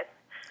survive.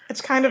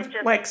 It's kind of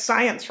like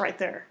science right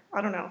there. I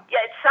don't know.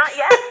 Yeah,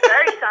 it's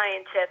very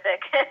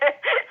scientific.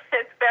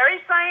 It's very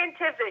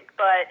scientific,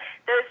 but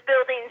those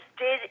buildings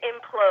did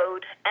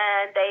implode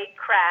and they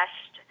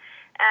crashed,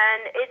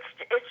 and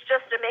it's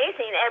just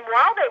amazing. And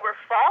while they were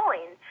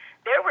falling,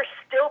 there were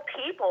still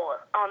people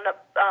on the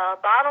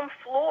bottom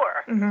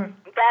floor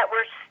that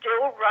were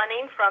still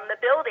running from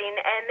the building,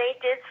 and they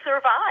did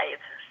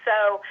survive.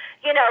 So,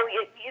 you know,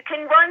 you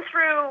can run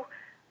through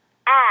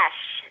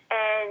ash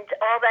and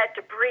all that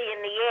debris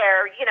in the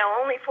air, you know,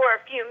 only for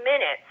a few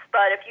minutes.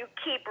 But if you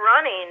keep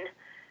running,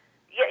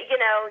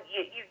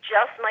 you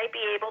just might be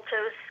able to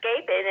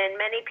escape it, and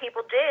many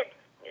people did.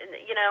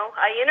 You know,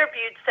 I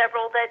interviewed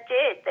several that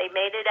did. They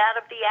made it out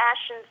of the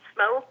ash and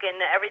smoke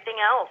and everything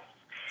else.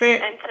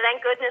 And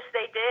thank goodness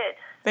they did.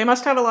 They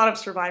must have a lot of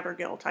survivor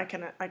guilt, I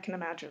can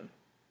imagine.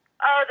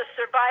 Oh, the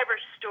survivor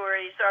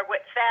stories are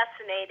what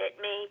fascinated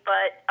me,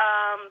 but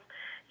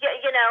yeah,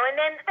 you know. And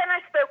then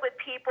I spoke with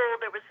people.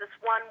 There was this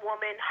one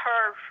woman,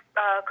 her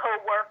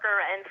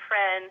co-worker and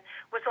friend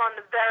was on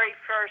the very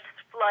first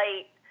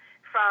flight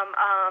from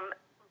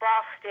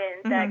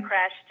Boston that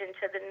crashed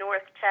into the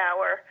North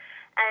Tower,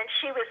 and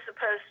she was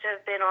supposed to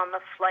have been on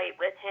the flight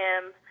with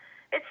him.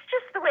 It's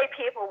just the way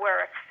people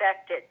were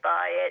affected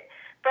by it.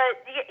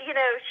 But, you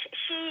know,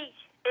 she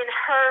in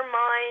her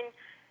mind,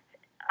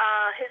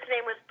 his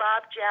name was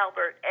Bob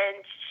Jalbert,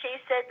 and she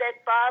said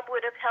that Bob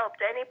would have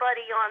helped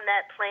anybody on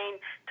that plane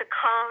to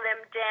calm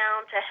them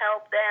down, to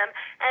help them.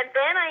 And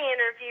then I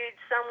interviewed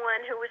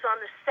someone who was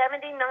on the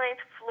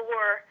 79th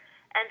floor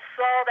and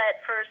saw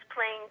that first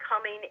plane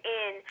coming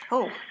in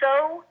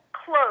so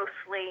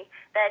closely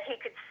that he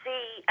could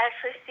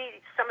actually see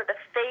some of the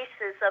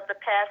faces of the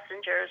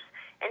passengers,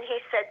 and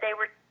he said they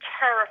were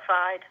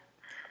terrified.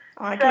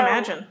 Oh, I can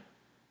imagine.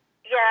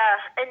 Yeah,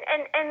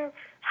 and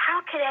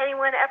how could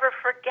anyone ever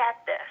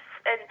forget this?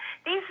 And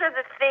these are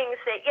the things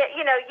that,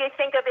 you know, you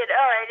think of it,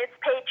 all right, it's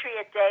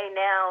Patriot Day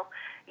now.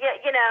 Yeah,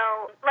 you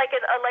know, like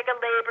a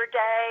Labor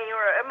Day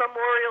or a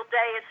Memorial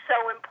Day is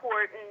so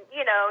important,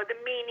 you know, the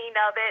meaning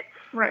of it.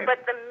 Right.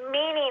 But the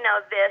meaning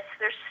of this,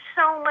 there's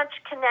so much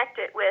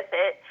connected with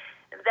it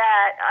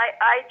that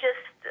I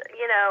just,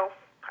 you know,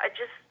 I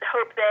just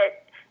hope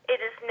that it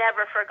is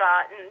never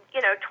forgotten.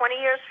 You know, 20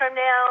 years from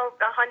now,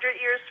 100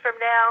 years from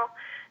now,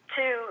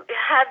 to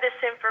have this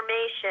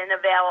information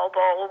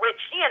available, which,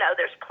 you know,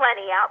 there's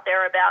plenty out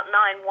there about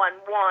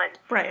 911.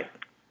 Right.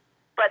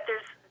 But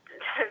there's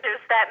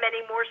that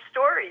many more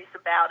stories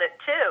about it,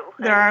 too.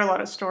 There are a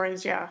lot of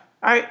stories, yeah.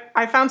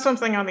 I found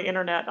something on the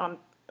internet on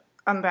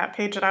that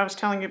page that I was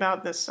telling you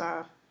about, this,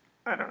 I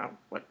don't know,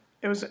 what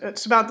it was.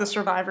 It's about the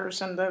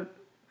survivors and the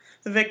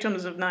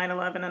victims of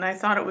 9/11, and I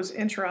thought it was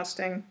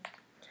interesting.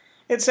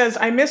 It says,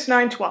 I miss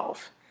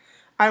 9/12.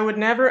 I would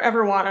never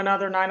ever want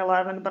another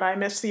 9/11, but I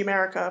miss the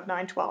America of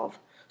 9/12.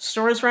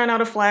 Stores ran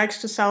out of flags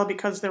to sell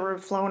because they were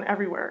flown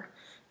everywhere.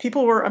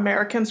 People were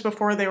Americans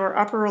before they were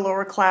upper or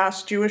lower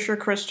class, Jewish or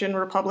Christian,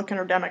 Republican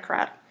or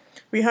Democrat.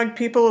 We hugged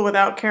people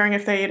without caring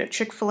if they ate at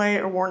Chick-fil-A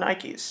or wore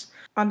Nikes.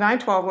 On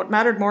 9/12, what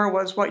mattered more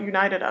was what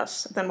united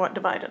us than what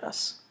divided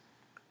us.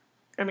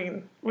 I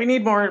mean, we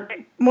need more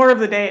of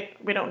the date.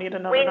 We don't need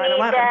another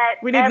 9/11.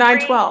 We need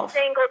 9/12.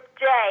 Every single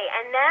day,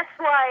 and that's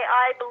why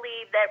I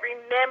believe that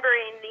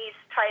remembering these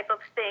type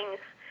of things,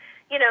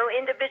 you know,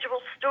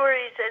 individual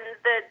stories and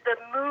the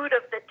mood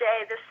of the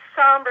day, the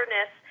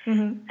somberness,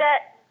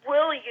 that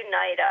will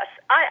unite us.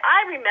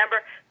 I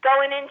remember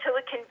going into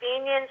a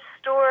convenience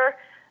store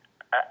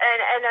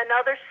and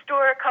another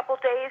store a couple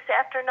days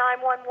after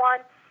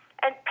 9/11,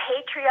 and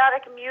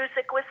patriotic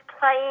music was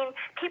playing.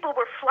 People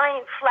were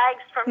flying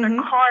flags from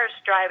their cars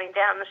driving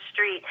down the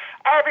street.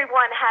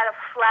 Everyone had a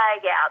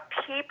flag out.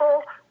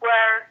 People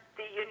were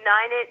the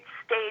United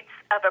States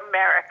of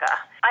America.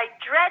 I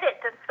dreaded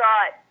the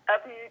thought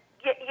of,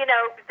 you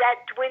know,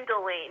 that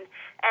dwindling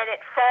and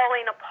it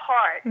falling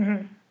apart.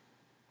 And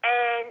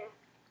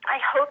I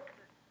hoped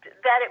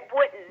that it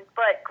wouldn't,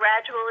 but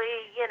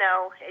gradually, you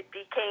know, it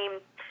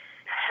became,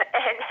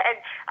 and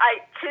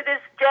I, to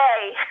this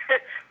day,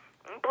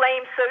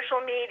 blame social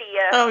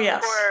media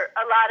for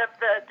a lot of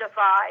the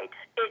divide.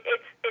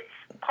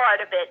 It's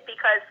part of it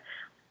because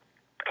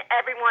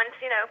everyone's,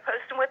 you know,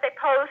 posting what they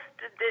post,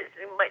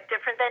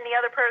 different than the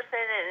other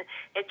person, and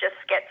it just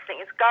gets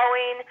things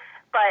going.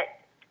 But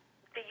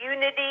the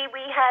unity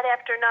we had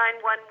after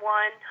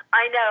 9/11,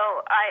 I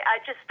know, I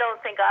just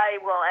don't think I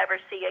will ever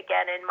see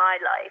again in my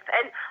life.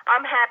 And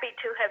I'm happy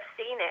to have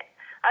seen it.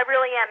 I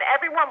really am.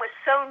 Everyone was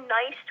so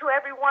nice to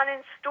everyone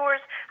in stores.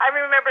 I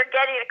remember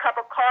getting a cup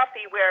of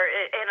coffee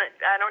and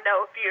I don't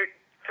know if you're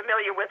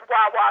familiar with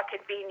Wawa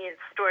convenience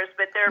stores,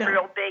 but they're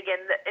real big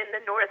in the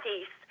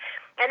Northeast.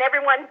 And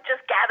everyone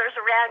just gathers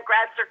around,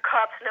 grabs their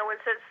cups. No one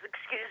says,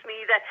 excuse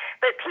me.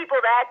 But people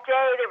that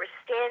day, they were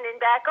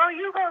standing back. Oh,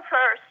 you go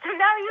first.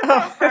 No, you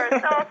go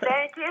first. Oh,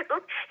 thank you.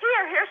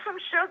 Here's some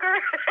sugar.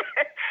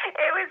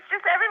 It was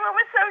just, everyone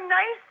was so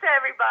nice to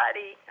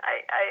everybody.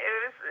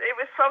 It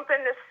was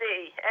something to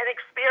see and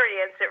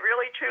experience. It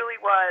really, truly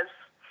was.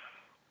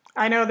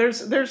 I know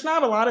there's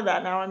not a lot of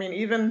that now. I mean,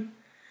 even,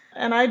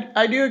 and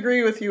I do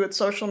agree with you with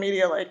social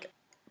media. Like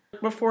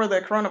before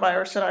the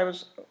coronavirus hit, I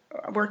was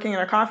working in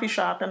a coffee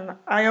shop, and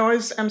I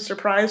always am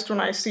surprised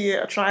when I see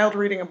a child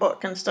reading a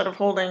book instead of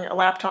holding a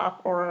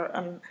laptop or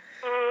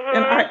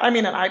I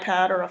mean an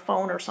iPad or a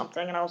phone or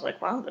something. And I was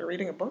like, wow, they're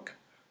reading a book.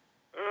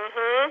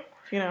 Mhm.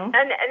 You know.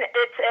 And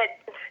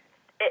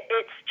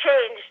it's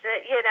changed.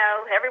 You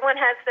know, everyone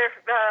has their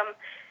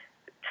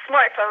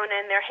smartphone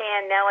in their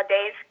hand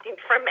nowadays.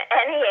 From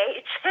any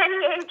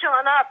age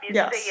on up, you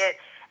Yes. see it.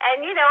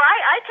 And you know,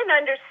 I can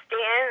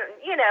understand.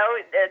 You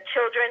know, the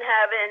children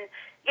having,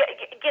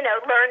 you know,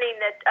 learning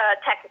the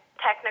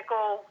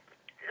technical,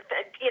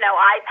 you know,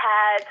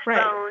 iPads, Right.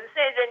 phones,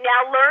 and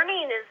now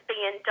learning is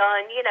being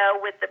done. You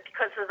know,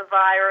 because of the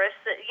virus.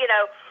 You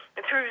know,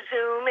 through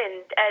Zoom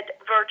and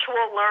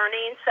virtual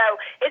learning. So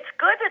it's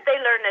good that they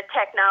learn the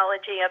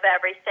technology of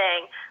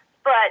everything,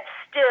 but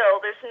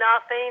still, there's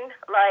nothing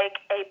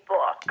like a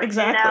book.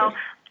 Exactly. You know,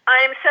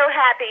 I'm so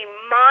happy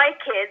my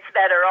kids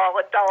that are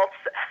all adults,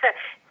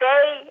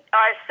 they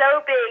are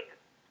so big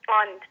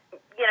on,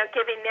 you know,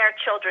 giving their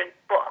children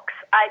books.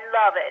 I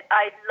love it.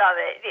 I love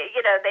it.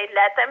 You know, they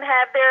let them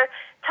have their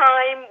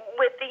time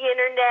with the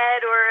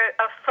internet or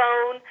a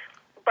phone,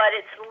 but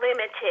it's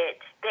limited.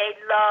 They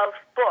love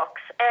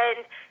books,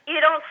 and you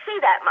don't see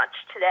that much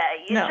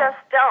today. You No. just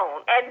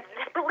don't. And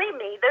believe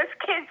me, those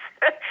kids,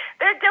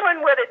 they're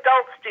doing what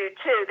adults do,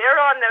 too. They're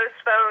on those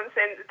phones,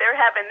 and they're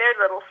having their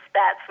little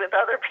spats with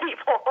other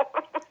people.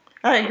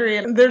 I agree.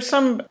 And there's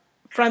some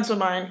friends of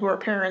mine who are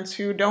parents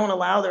who don't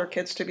allow their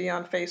kids to be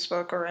on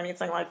Facebook or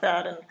anything like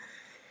that. And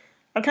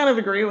I kind of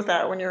agree with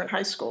that when you're in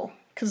high school.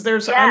 Because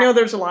I know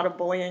there's a lot of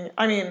bullying.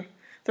 I mean,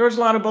 there was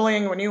a lot of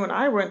bullying when you and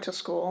I went to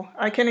school.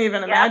 I can't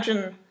even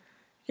imagine,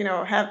 you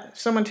know, have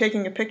someone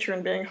taking a picture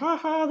and being, ha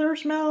ha,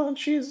 there's Mel, and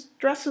she's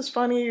dresses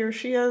funny, or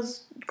she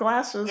has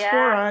glasses,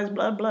 4 eyes,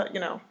 blah, blah, you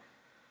know.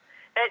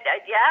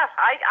 Yeah,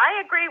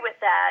 I agree with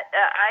that.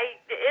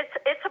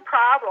 It's a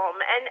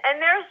problem,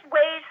 and there's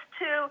ways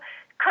to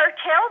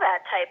curtail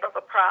that type of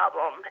a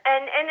problem,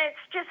 and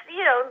it's just,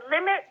 you know,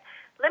 limit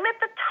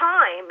the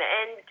time,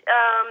 and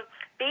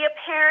be a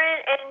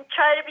parent and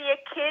try to be a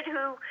kid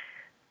who,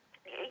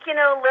 you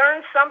know,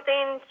 learns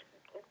something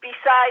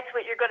besides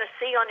what you're going to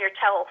see on your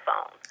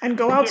telephone. And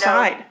go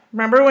outside. You know?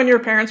 Remember when your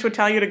parents would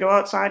tell you to go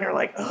outside and you're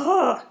like,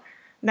 ugh.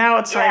 Now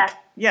it's like,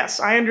 yes,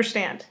 I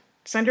understand.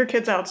 Send your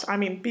kids out. I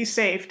mean, be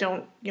safe.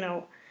 Don't, you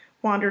know,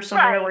 wander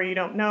somewhere where you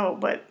don't know,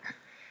 but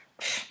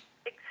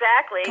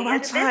exactly. Go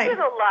outside. And visit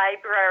a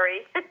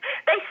library.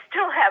 They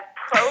still have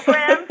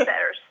programs that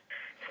are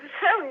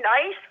so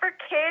nice for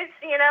kids,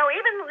 you know,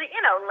 even,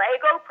 you know,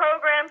 Lego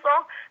programs,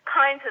 all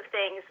kinds of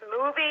things,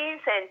 movies,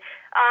 and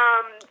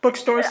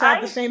bookstores have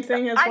the same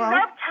thing as well.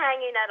 I loved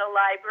hanging at a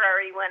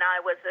library when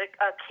I was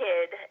a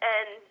kid,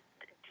 and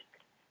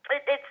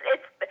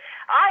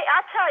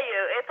I'll tell you,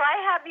 if I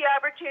have the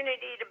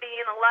opportunity to be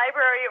in a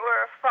library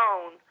or a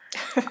phone,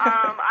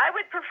 I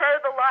would prefer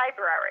the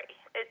library.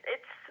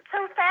 It's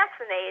so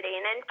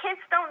fascinating, and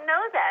kids don't know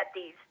that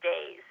these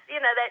days.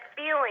 You know, that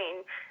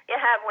feeling you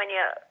have when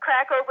you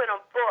crack open a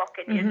book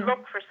and you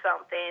look for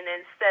something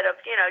instead of,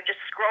 you know,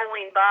 just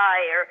scrolling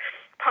by or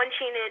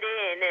punching it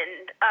in.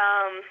 And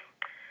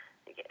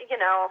you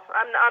know,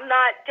 I'm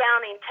not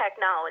downing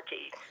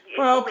technology.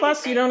 Well,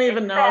 plus you don't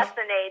even know. It's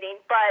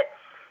fascinating, but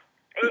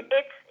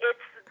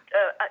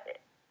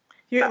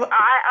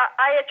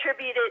I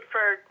attribute it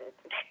for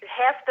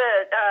half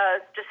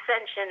the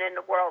dissension in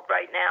the world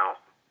right now.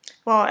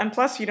 Well, and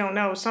plus you don't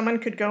know. Someone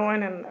could go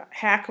in and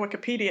hack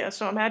Wikipedia.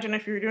 So imagine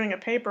if you're doing a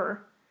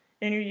paper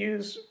and you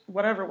use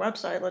whatever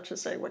website, let's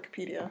just say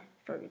Wikipedia.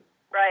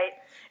 Right.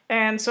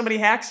 And somebody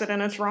hacks it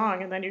and it's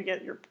wrong, and then you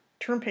get your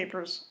term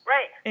papers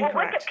incorrect.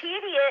 Well,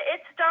 Wikipedia,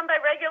 it's done by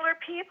regular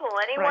people.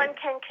 Anyone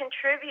can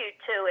contribute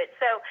to it.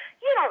 So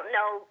you don't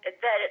know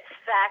that it's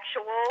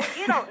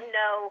factual. You don't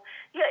know,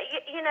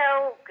 you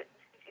know,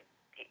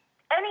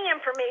 any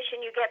information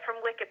you get from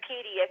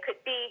Wikipedia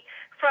could be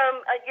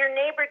from your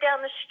neighbor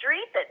down the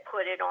street that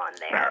put it on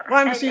there. Right. Well,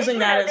 I'm just using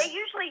that as... They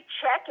usually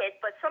check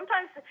it, but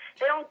sometimes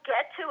they don't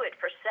get to it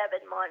for 7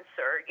 months,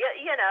 or,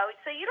 you know,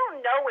 so you don't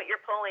know what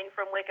you're pulling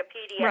from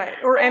Wikipedia. Right,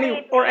 or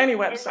any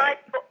website.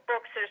 In my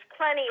books, there's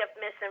plenty of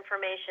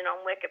misinformation on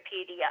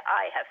Wikipedia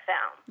I have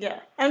found. Yeah,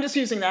 I'm just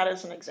using that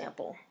as an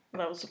example.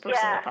 That was the first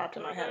thing that popped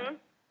in my head.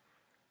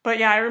 But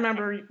yeah, I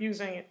remember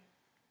using it.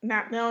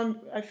 Now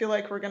I feel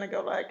like we're going to go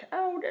like,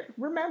 oh,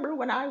 remember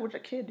when I was a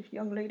kid,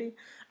 young lady?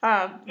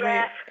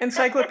 The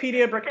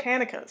Encyclopedia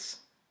Britannicas.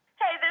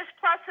 Hey, there's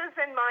pluses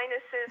and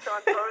minuses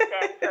on both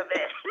ends of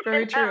it.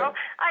 Very true.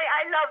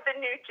 I love the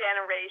new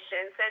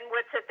generations and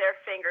what's at their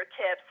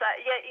fingertips.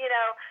 You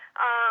know,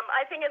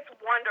 I think it's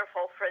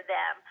wonderful for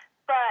them.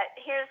 But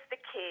here's the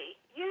key.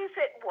 Use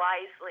it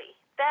wisely.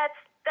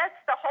 That's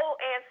the whole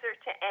answer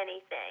to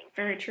anything.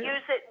 Very true.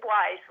 Use it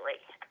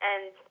wisely,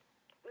 and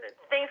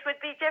things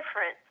would be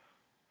different.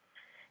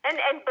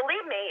 And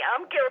believe me,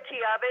 I'm guilty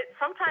of it.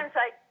 Sometimes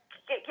I,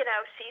 you know,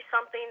 see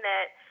something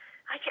that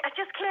I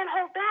just can't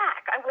hold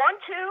back. I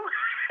want to,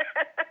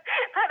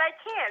 but I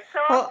can't. So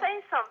Well, I'll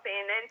say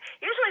something, and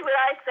usually what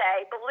I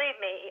say, believe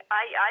me,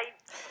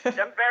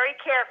 I'm very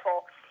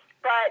careful.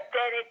 But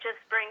then it just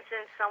brings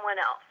in someone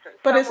else and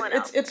but someone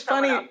else. it's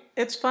Someone else. funny.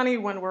 It's funny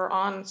when we're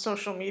on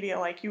social media.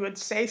 Like you would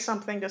say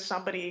something to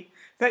somebody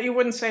that you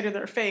wouldn't say to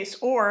their face,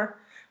 or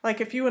like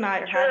if you and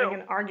I are having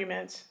an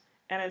argument,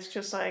 and it's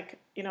just like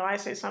I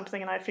say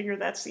something and I figure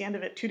that's the end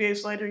of it. 2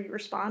 days later, you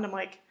respond. I'm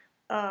like,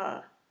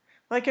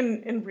 like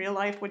in real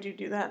life, would you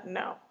do that?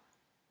 No.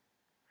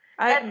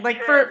 That's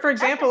Like true. for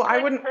example, That's a I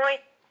good wouldn't.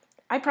 point.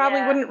 I probably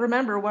Yeah. wouldn't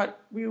remember what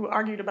we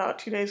argued about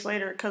 2 days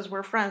later because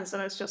we're friends,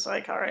 and it's just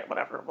like, all right,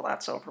 whatever. Well,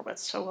 that's over with.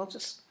 So we'll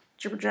just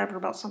jibber jabber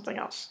about something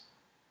else.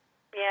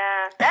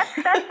 Yeah, that's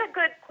a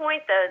good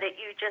point though that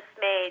you just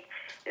made.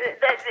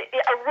 That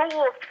a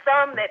rule of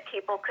thumb that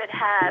people could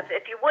have: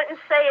 if you wouldn't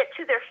say it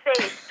to their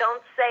face,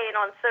 don't say it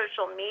on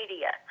social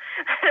media.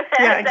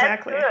 Yeah,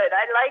 exactly. That's good.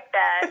 I like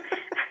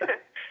that.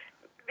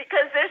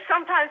 Because there's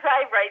sometimes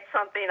I write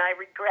something I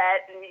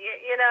regret, and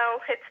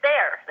it's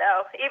there.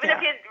 So even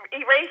if you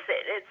erase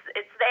it,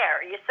 it's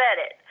there. You said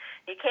it.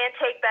 You can't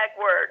take back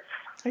words.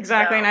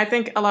 Exactly, So. and I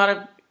think a lot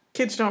of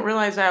kids don't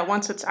realize that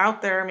once it's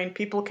out there, I mean,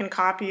 people can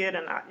copy it,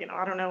 and I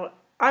don't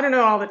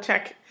know all the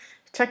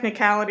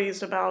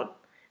technicalities about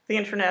the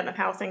internet and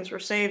how things were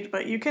saved,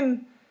 but you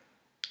can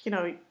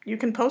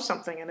post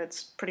something and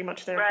it's pretty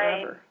much there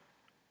forever.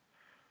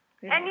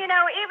 And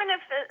even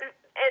if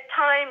at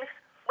times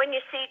when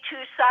you see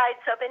two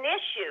sides of an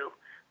issue,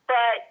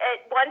 but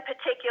at one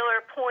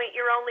particular point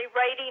you're only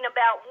writing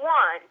about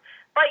one,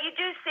 but you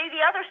do see the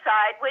other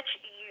side, which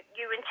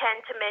you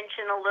intend to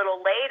mention a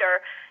little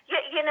later.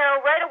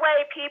 Right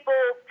away people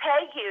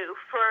peg you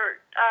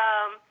for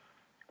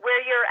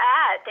where you're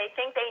at. They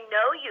think they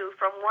know you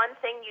from one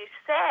thing you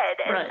said.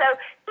 And so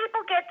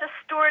people get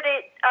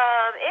distorted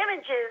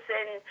images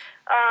and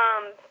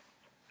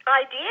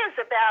ideas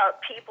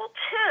about people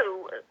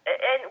too,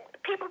 and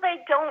people they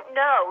don't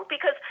know,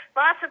 because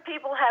lots of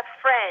people have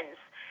friends.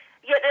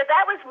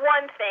 That was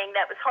one thing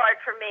that was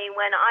hard for me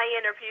when I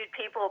interviewed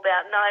people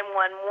about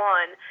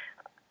 911.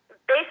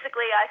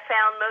 Basically, I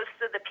found most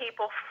of the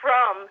people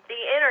from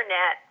the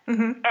internet.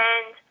 Mm-hmm.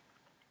 And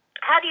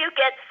how do you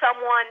get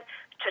someone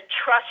to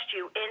trust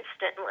you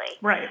instantly?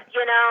 Right.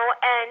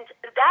 And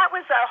that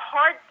was a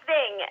hard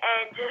thing.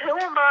 And who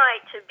am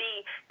I to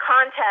be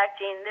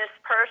contacting this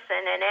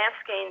person and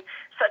asking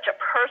such a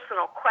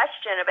personal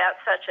question about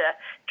such a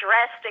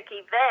drastic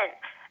event?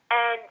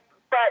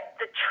 But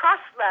the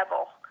trust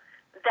level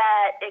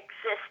that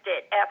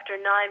existed after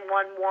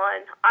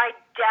 911, I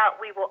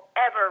doubt we will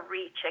ever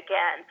reach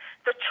again.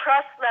 The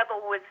trust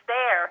level was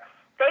there.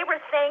 They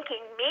were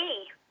thanking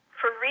me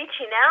for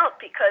reaching out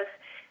because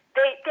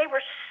they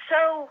were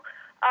so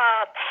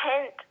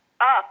pent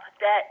up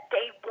that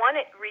they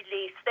wanted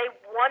release. They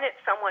wanted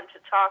someone to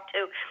talk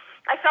to.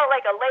 I felt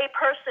like a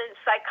layperson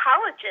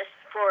psychologist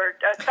for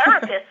a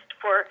therapist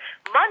for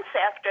months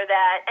after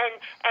that,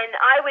 and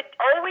I would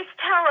always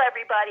tell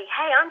everybody,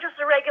 hey, I'm just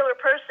a regular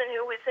person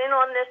who was in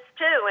on this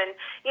too, and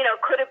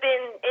could have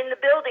been in the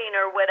building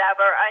or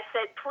whatever. I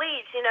said,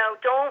 please,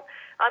 don't.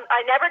 I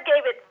never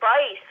gave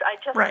advice.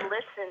 I just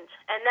listened,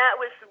 and that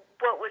was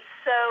what was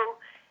so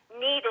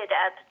needed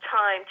at the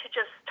time, to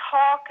just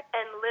talk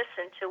and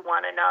listen to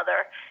one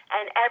another,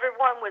 and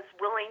everyone was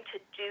willing to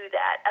do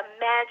that.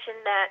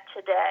 Imagine that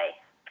today.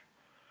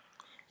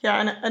 Yeah,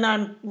 and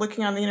I'm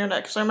looking on the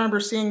internet because I remember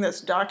seeing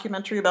this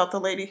documentary about the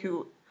lady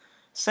who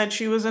said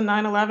she was in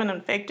 9/11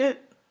 and faked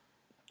it.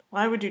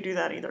 Why would you do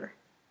that either?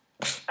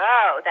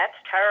 Oh, that's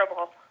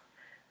terrible.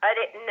 I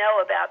didn't know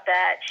about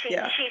that.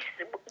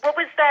 What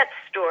was that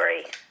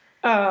story?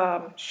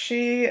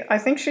 I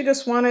think she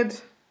just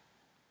wanted,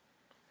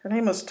 her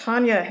name was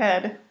Tanya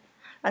Head.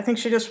 I think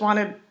she's one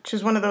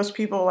of those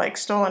people like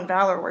Stolen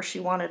Valor where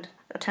she wanted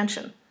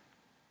attention.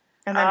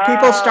 And then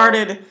people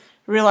started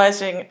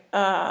realizing,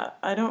 there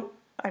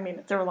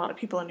were a lot of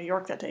people in New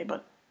York that day,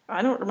 but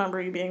I don't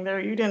remember you being there.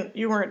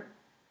 You weren't,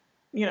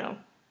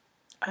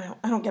 I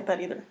don't get that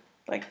either.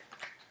 Like,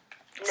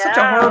 such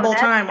a horrible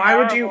time. Why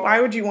would you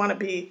want to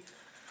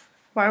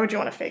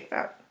fake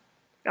that?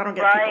 I don't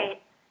get people.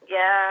 Right.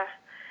 Yeah.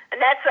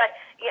 And that's like,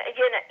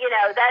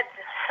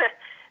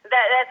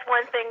 that's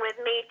one thing with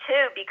me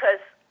too, because,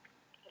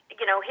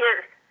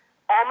 here,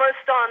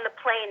 almost on the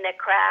plane that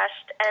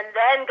crashed, and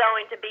then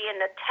going to be in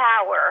the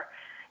tower,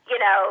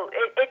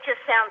 it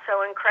just sounds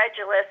so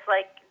incredulous,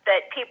 like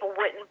that people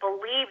wouldn't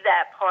believe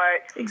that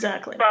part.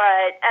 Exactly.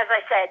 But as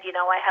I said,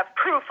 I have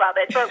proof of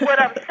it. But what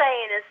I'm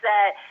saying is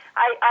that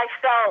I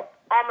felt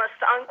almost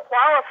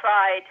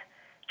unqualified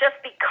just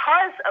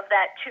because of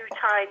that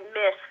two-time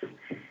miss.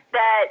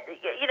 That,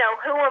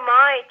 who am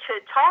I to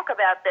talk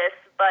about this?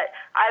 But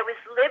I was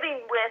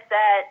living with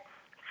that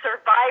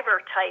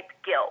survivor-type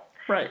guilt.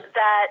 Right.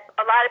 That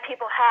a lot of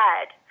people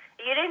had.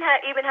 You didn't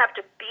even have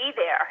to be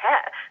there.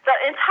 The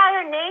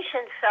entire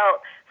nation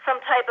felt some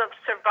type of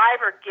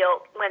survivor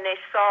guilt when they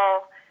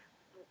saw,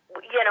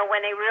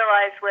 when they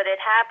realized what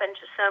had happened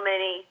to so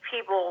many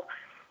people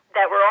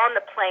that were on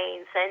the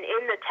planes and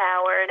in the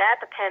tower and at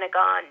the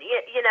Pentagon,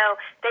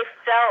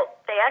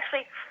 they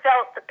actually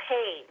felt the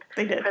pain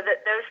They did. for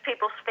those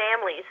people's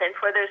families and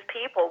for those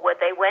people, what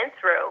they went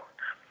through.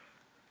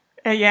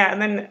 Yeah,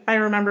 and then I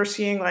remember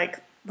seeing like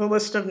the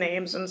list of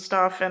names and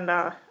stuff, and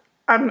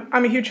I'm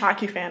a huge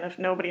hockey fan if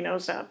nobody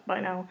knows that by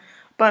now.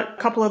 But a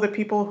couple of the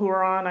people who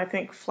were on, I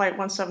think, Flight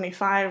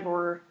 175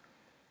 were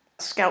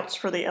scouts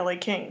for the LA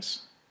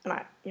Kings. And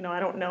I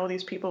don't know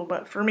these people,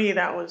 but for me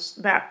that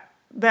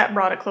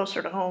brought it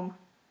closer to home.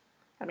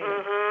 I mean,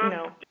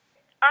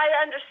 I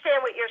understand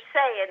what you're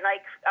saying.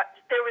 Like,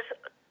 there was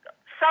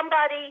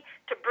somebody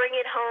to bring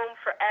it home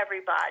for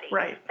everybody.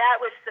 Right. That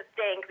was the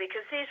thing,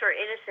 because these were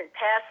innocent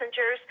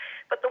passengers.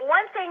 But the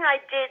one thing I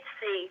did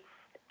see,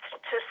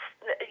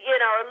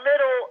 a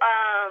little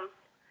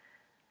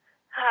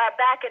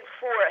back and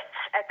forth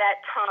at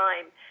that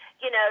time,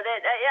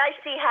 that I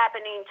see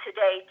happening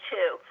today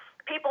too.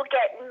 People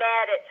get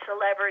mad at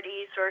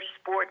celebrities or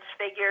sports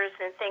figures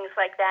and things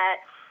like that,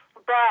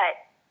 but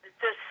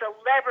the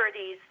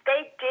celebrities,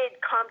 they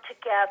did come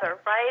together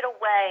right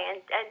away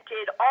and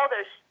did all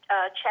those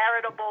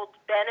charitable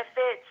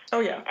benefits.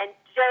 Oh, yeah. And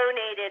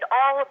donated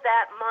all of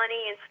that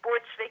money, and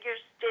sports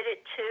figures did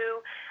it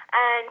too.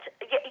 And,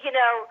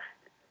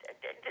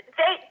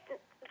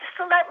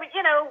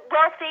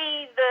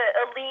 wealthy, the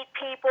elite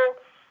people,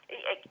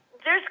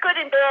 there's good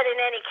and bad in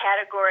any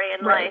category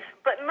in life,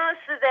 but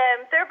most of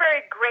them, they're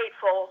very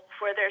grateful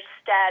for their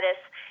status,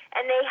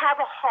 and they have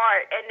a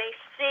heart, and they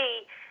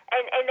see,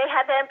 and they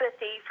have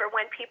empathy for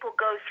when people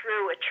go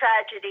through a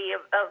tragedy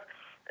of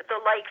the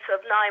likes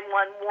of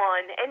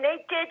 911, and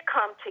they did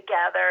come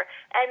together,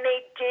 and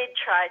they did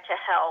try to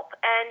help,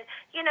 and,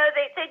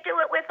 they do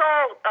it with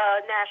all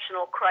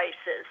national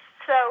crises.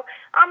 So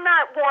I'm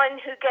not one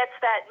who gets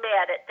that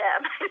mad at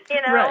them,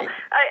 Right.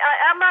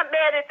 I'm not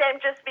mad at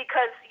them just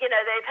because,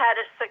 they've had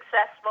a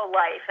successful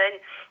life. And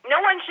no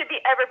one should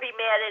ever be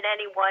mad at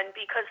anyone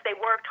because they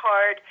worked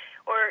hard,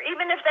 or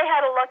even if they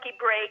had a lucky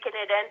break and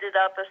it ended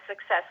up a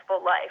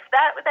successful life.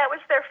 That was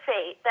their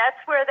fate.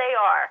 That's where they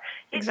are.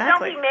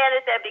 Exactly. Don't be mad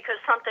at them because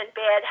something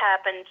bad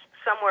happened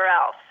somewhere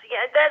else.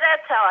 Yeah,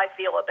 that's how I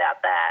feel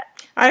about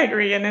that. I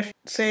agree. And if,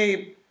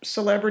 say,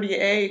 celebrity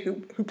A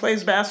who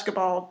plays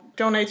basketball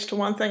donates to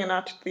one thing and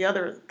not to the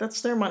other,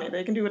 that's their money.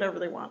 They can do whatever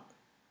they want.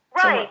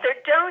 Right,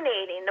 they're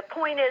donating. The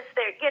point is,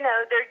 they're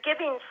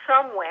giving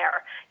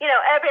somewhere.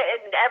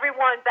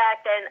 Everyone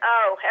back then,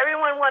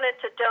 everyone wanted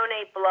to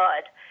donate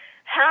blood.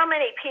 How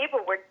many people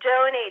were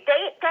donating?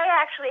 They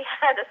actually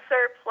had a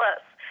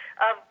surplus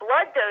of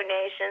blood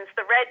donations,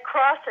 the Red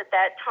Cross at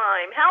that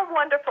time. How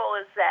wonderful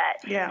is that?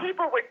 Yeah.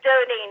 People were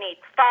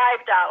donating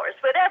 $5,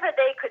 whatever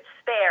they could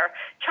spare,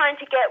 trying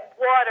to get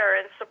water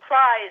and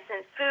supplies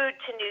and food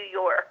to New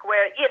York,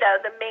 where,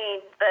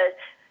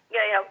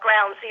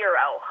 ground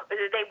zero.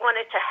 They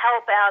wanted to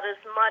help out as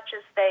much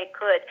as they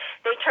could.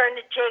 They turned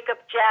the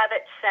Jacob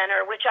Javits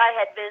Center, which I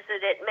had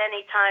visited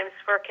many times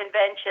for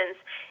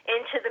conventions,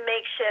 into the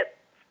makeshift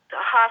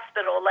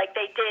hospital like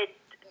they did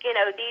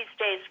these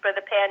days for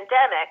the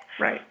pandemic.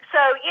 Right. So,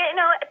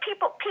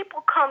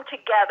 people come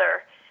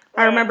together.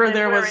 I remember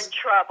there we're was in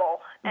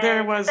trouble.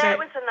 That was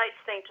a nice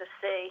thing to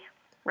see.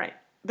 Right.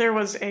 There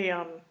was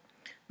a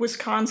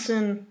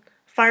Wisconsin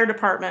fire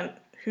department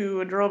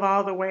who drove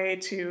all the way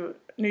to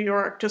New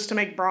York just to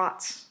make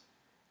brats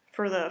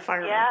for the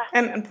firemen. Yeah.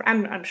 And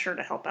I'm sure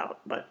to help out,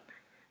 but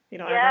I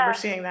remember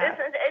seeing that.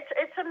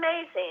 It's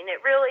amazing.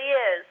 It really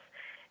is.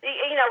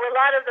 A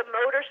lot of the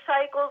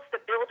motorcycles,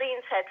 the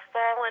buildings had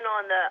fallen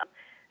on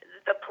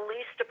the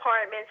police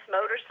department's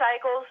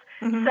motorcycles.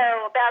 Mm-hmm. So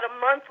about a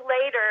month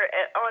later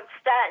on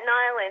Staten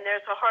Island,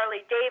 there's a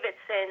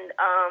Harley-Davidson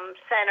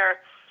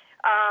center.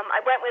 I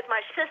went with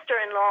my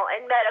sister-in-law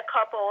and met a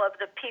couple of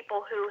the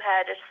people who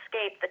had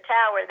escaped the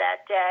tower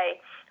that day.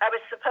 I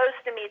was supposed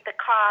to meet the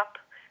cop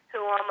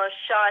who almost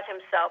shot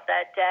himself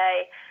that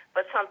day,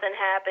 but something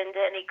happened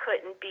and he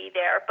couldn't be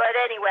there. But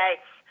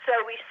anyway, so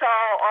we saw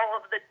all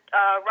of the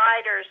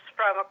riders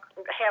from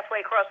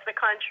halfway across the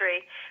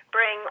country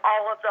bring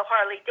all of the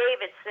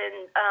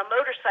Harley-Davidson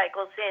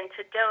motorcycles in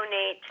to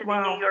donate to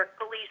the New York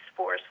police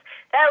force.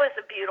 That was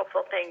a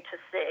beautiful thing to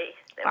see.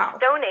 It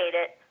was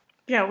donated.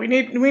 Yeah, we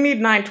need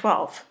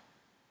 9/12.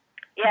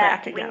 Yeah,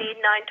 back again. We need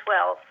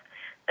 9/12.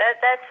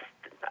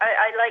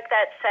 I like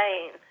that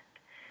saying.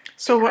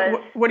 So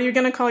what are you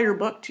going to call your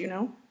book? Do you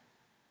know?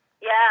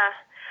 Yeah.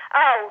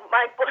 Oh,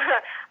 my book.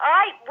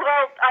 I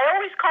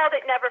always called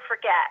it Never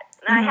Forget,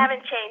 and I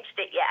haven't changed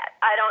it yet.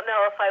 I don't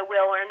know if I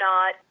will or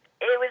not.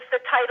 It was the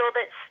title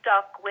that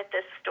stuck with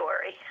this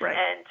story. Right.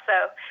 And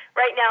so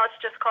right now it's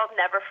just called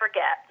Never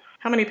Forget.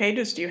 How many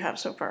pages do you have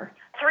so far?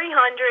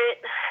 300.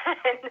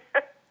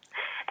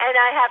 And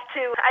I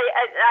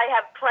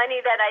have plenty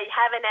that I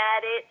haven't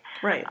added.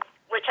 Right.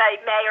 Which I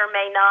may or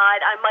may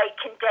not. I might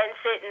condense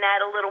it and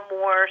add a little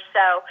more.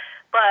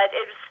 But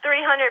it was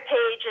 300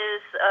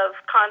 pages of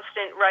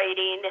constant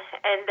writing,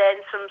 and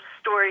then some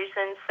stories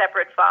in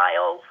separate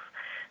files.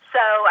 So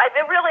I've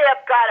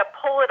got to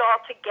pull it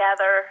all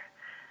together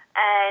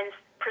and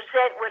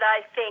present what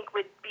I think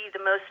would be the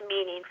most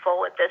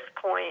meaningful at this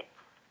point.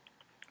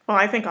 Well,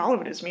 I think all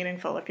of it is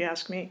meaningful, if you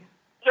ask me.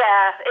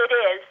 Yeah, it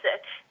is.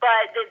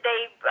 But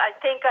I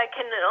think I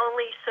can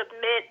only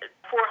submit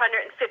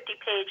 450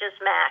 pages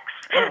max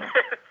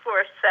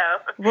for so.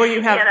 Will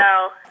you have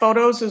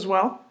photos as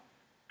well?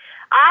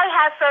 I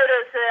have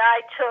photos that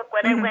I took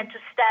when I went to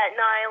Staten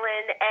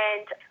Island,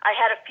 and I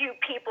had a few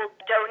people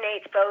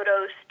donate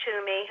photos to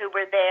me who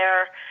were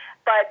there.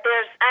 But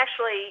there's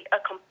actually a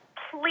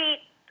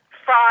complete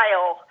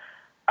file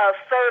of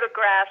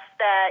photographs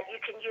that you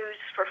can use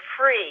for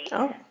free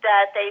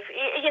that they've,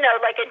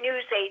 like a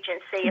news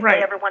agency, if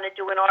they ever want to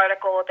do an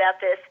article about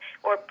this,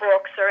 or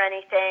books or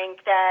anything,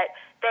 that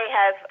they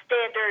have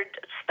standard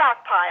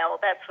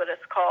stockpile, that's what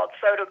it's called,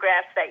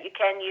 photographs that you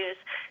can use.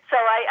 So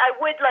I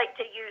would like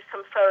to use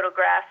some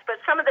photographs,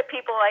 but some of the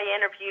people I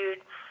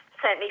interviewed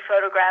sent me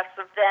photographs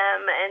of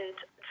them and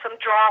some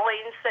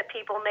drawings that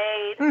people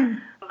made.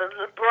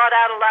 Brought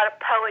out a lot of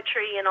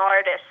poetry and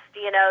artists,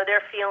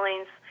 their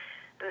feelings.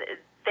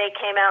 They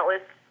came out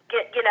with,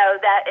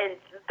 that in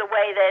the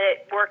way that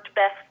it worked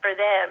best for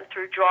them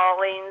through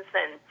drawings,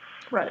 and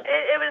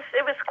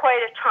it was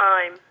quite a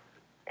time.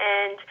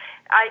 And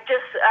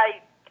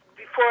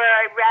before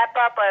I wrap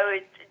up, I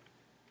would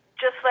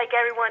just like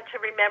everyone to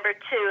remember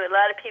too. A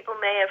lot of people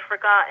may have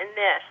forgotten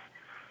this,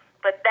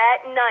 but that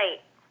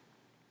night,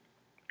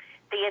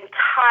 the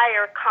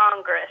entire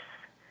Congress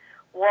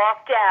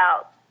walked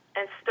out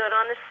and stood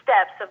on the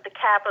steps of the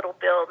Capitol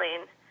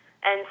building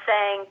and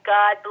sang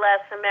 "God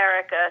Bless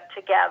America"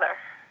 together.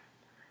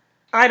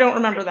 I don't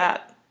remember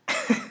that.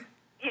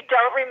 You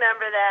don't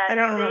remember that? I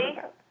don't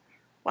remember that.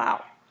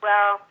 Wow.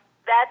 Well,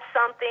 that's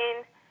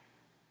something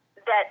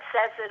that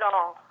says it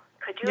all.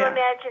 Could you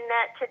imagine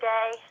that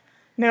today?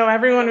 No,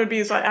 everyone would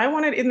be like, I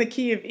want it in the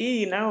key of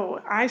E.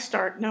 No, I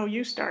start. No,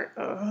 you start.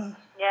 Ugh.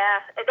 Yeah,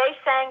 they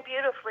sang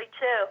beautifully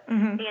too.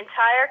 The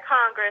entire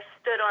Congress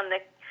stood on the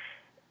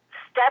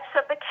steps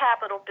of the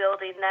Capitol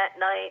building that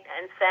night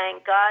and sang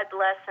 "God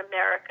Bless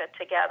America"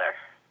 together.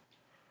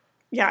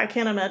 Yeah, I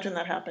can't imagine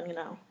that happening,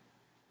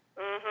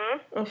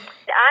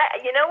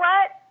 You know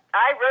what?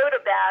 I wrote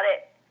about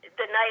it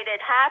the night it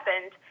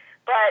happened,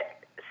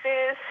 but as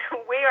soon as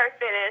we are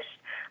finished,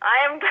 I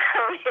am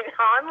going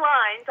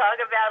online, talk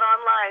about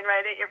online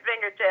right at your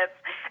fingertips,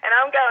 and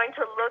I'm going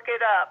to look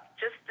it up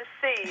just to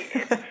see,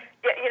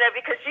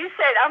 because you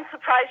said, I'm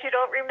surprised you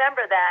don't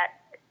remember that.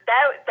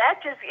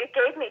 That just, it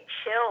gave me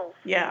chills.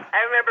 Yeah.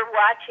 I remember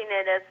watching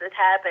it as it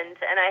happened,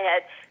 and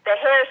the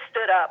hair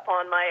stood up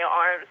on my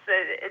arms.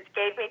 It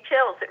gave me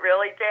chills. It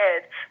really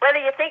did. Whether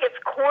you think it's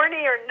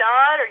corny or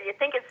not, or you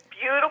think it's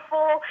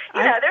beautiful,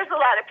 there's a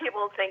lot of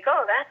people who think,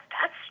 oh,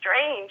 that's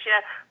strange,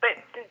 But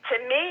to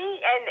me,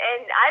 and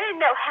I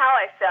didn't know how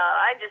I felt.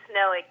 I just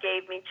know it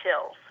gave me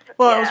chills.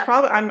 Well, it was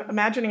probably, I'm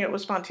imagining it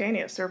was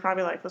spontaneous. They were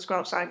probably like, let's go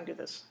outside and do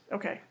this.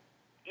 Okay.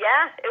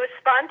 Yeah, it was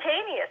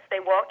spontaneous. They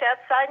walked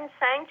outside and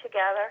sang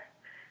together.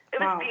 It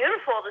was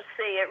beautiful to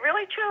see. It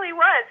really, truly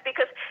was,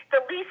 because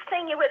the least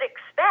thing you would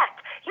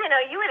expect, you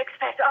would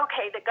expect,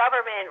 okay, the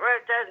government,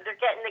 they're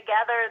getting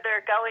together,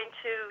 they're going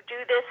to do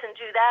this and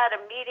do that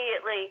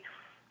immediately.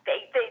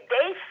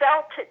 They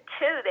felt it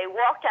too. They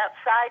walked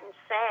outside and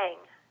sang.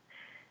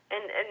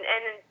 And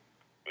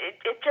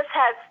it just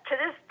has, to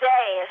this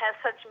day, it has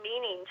such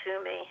meaning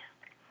to me.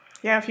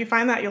 Yeah, if you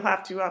find that, you'll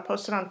have to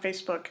post it on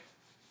Facebook.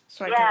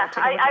 So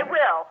I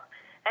will.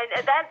 And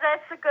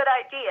that's a good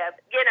idea.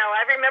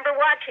 I remember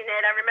watching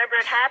it. I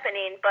remember it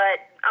happening, but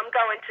I'm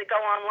going to go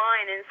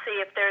online and see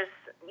if there's,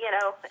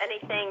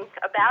 anything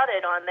about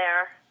it on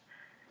there.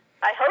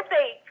 I hope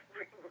they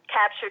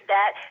captured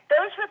that.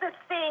 Those were the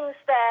things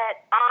that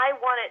I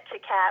wanted to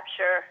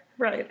capture.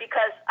 Right.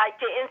 Because I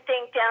didn't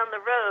think down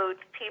the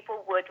road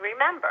people would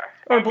remember.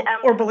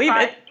 Or believe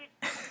it.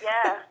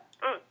 Yeah.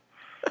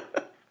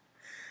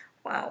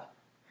 Wow.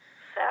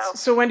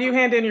 So when do you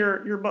hand in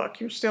your book?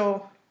 You're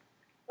still...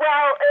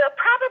 Well,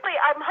 probably,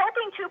 I'm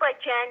hoping to by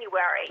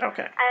January.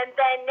 Okay. And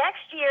then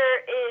next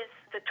year is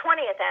the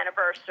 20th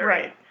anniversary.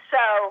 Right.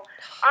 So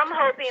I'm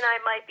hoping I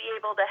might be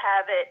able to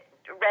have it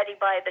ready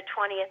by the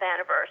 20th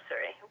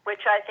anniversary,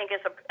 which I think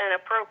is an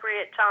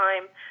appropriate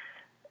time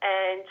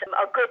and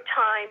a good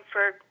time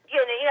for,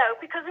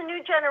 because the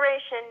new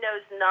generation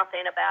knows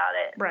nothing about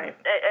it. Right.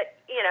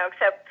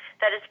 Except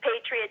that it's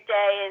Patriot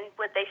Day and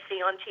what they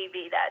see on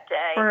TV that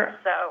day.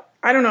 So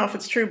I don't know if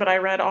it's true, but I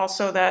read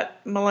also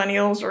that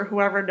millennials or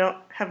whoever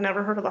have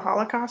never heard of the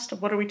Holocaust.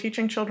 What are we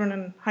teaching children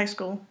in high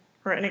school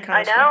or any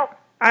kind of school?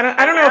 I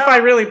don't know if I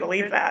really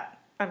believe that.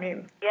 I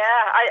mean... Yeah,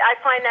 I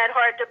find that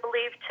hard to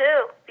believe,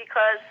 too,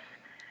 because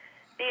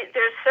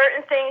there's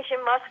certain things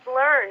you must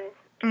learn,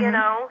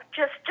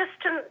 just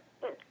to,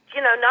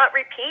 not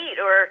repeat,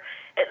 or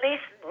at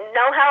least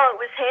know how it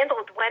was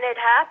handled when it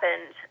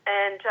happened,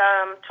 and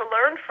to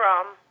learn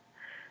from.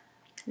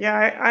 Yeah,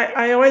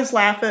 I always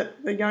laugh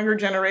at the younger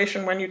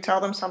generation when you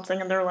tell them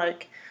something and they're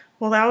like,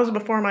 well, that was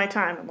before my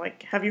time. I'm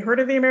like, have you heard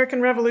of the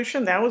American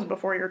Revolution? That was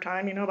before your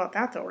time. You know about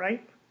that, though,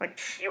 right?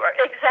 You are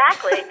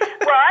exactly.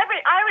 Well,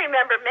 I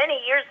remember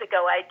many years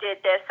ago I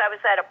did this. I was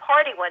at a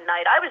party one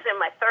night. I was in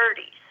my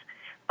 30s,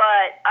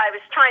 but I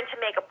was trying to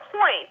make a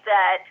point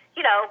that,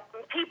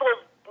 people.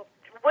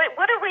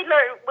 What do we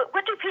learn?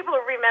 What do people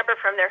remember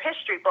from their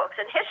history books?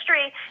 And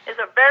history is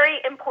a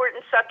very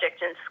important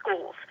subject in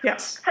schools.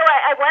 Yes. So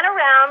I went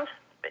around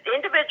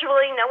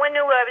individually. No one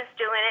knew I was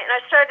doing it, and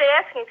I started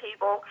asking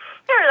people.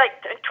 They're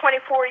like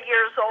 24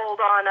 years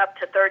old on up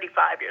to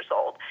 35 years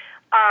old.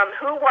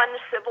 Who won the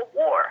Civil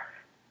War?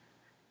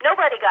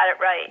 Nobody got it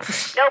right.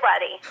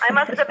 Nobody. I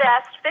must have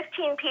asked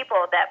 15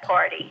 people at that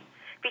party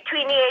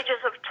between the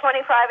ages of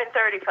 25 and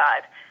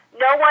 35.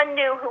 No one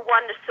knew who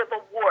won the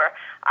Civil War.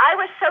 I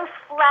was so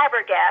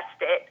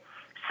flabbergasted,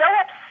 so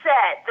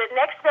upset. The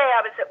next day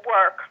I was at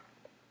work,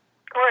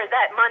 or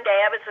that Monday,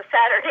 I was a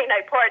Saturday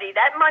night party.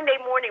 That Monday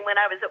morning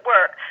when I was at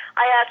work,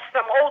 I asked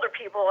some older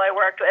people I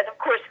worked with. Of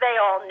course, they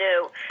all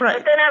knew. Right.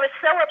 But then I was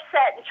so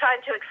upset and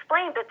trying to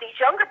explain that these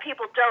younger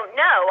people don't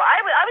know.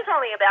 I was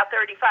only about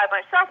 35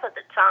 myself at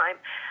the time.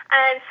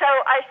 And so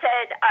I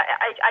said,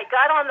 I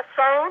got on the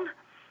phone,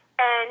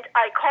 and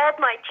I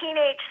called my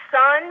teenage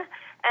son,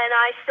 and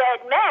I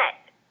said, Matt,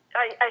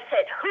 I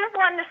said, who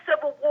won the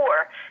Civil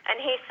War? And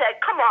he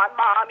said, come on,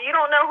 Mom, you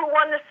don't know who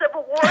won the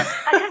Civil War?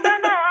 I said,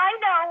 no, I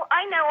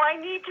know. I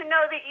need to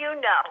know that you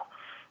know.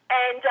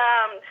 And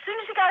as soon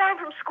as he got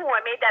home from school,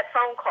 I made that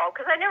phone call,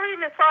 because I never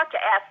even thought to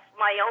ask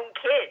my own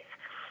kids.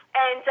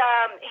 And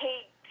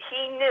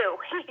he knew.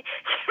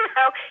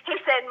 He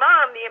said,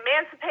 Mom, the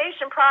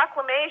Emancipation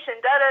Proclamation,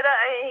 da-da-da.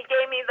 And he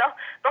gave me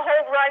the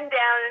whole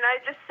rundown, and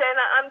I just said,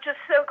 I'm just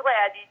so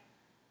glad.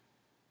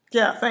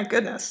 Yeah, thank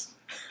goodness.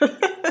 and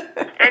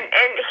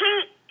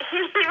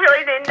he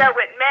really didn't know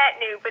what Matt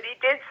knew, but he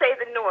did say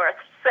the North,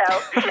 so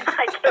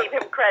I gave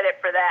him credit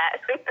for that.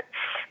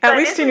 At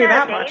least he knew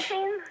that much.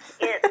 And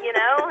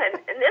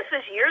this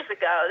was years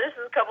ago. This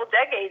was a couple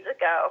decades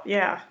ago.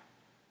 Yeah,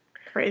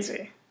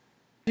 crazy.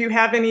 Do you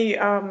have any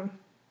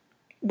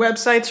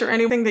websites or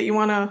anything that you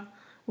want to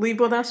leave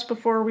with us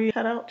before we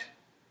head out?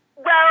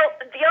 Well,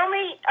 the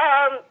only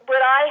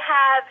what I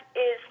have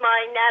is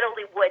my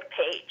Natalie Wood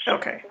page.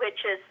 Okay.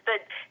 Which is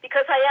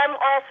because I am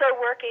also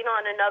working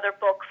on another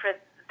book for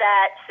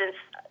that since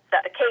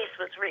the case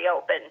was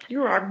reopened.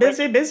 You are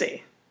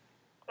busy.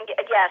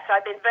 Yes,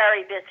 I've been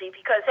very busy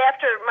because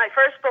after my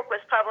first book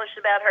was published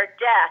about her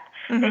death,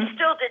 they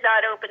still did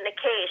not open the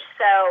case.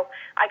 So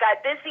I got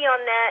busy on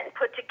that and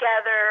put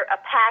together a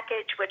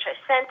package which I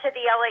sent to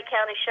the LA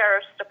County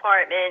Sheriff's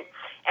Department,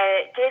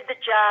 and it did the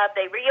job.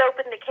 They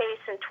reopened the case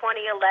in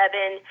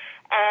 2011,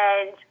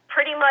 and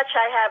pretty much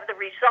I have the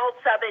results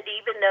of it,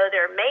 even though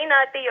there may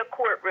not be a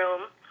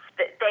courtroom.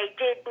 They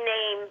did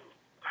name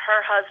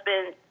her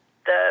husband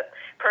the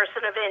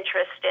person of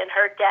interest in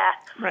her death.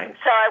 Right.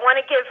 So I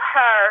want to give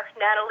her,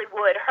 Natalie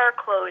Wood, her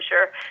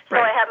closure. So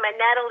right. I have my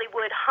Natalie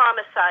Wood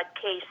homicide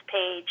case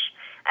page,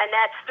 and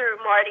that's through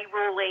Marty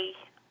Ruley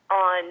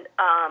on,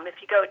 if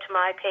you go to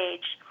my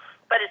page.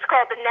 But it's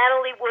called the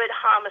Natalie Wood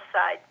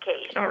homicide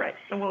case. All right.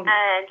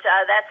 And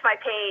that's my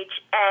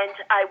page, and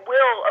I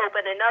will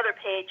open another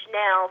page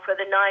now for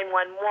the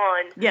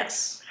 911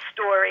 yes.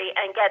 story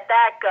and get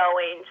that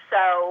going.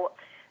 So...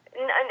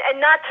 And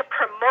not to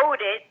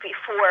promote it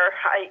before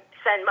I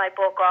send my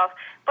book off,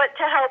 but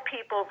to help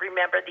people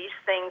remember these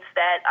things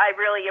that I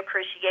really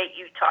appreciate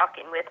you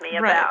talking with me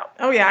about.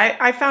 Oh, yeah.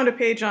 I found a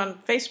page on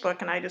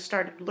Facebook, and I just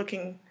started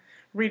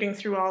reading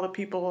through all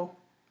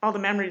the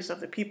memories of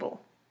the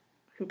people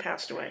who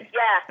passed away. Yeah.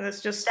 And it's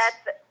just,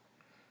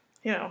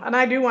 and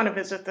I do want to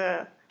visit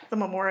the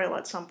memorial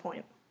at some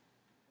point.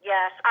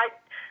 Yes.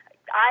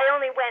 I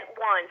only went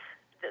once.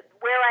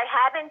 Where I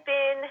haven't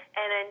been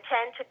and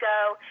intend to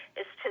go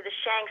is to the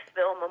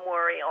Shanksville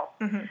Memorial.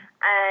 Mm-hmm.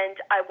 And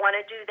I want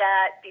to do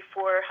that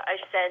before I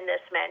send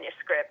this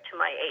manuscript to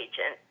my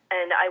agent,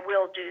 and I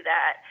will do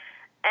that.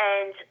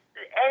 And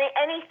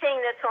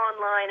anything that's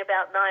online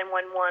about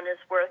 911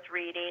 is worth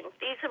reading.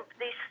 These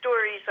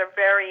stories are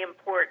very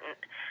important,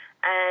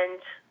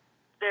 and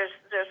there's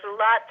a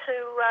lot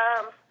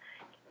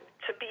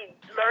to be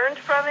learned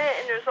from it,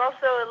 and there's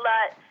also a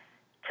lot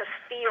to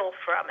feel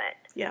from it.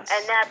 Yes.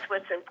 And that's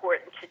what's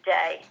important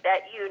today,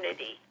 that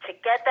unity. To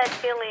get that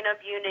feeling of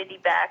unity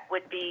back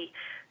would be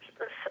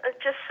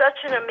just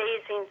such an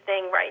amazing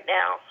thing right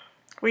now.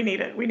 We need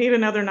it. We need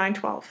another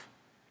 9/12.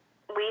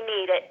 We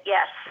need it.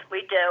 Yes,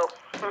 we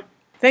do.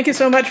 Thank you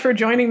so much for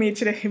joining me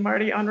today,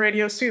 Marty, on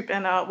Radio Soup,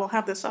 and we'll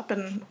have this up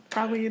in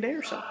probably a day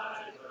or so.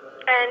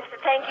 And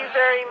thank you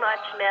very much,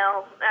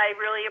 Mel. I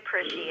really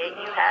appreciate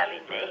you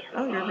having me.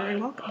 Oh, you're very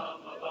welcome.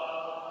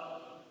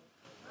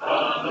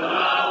 From the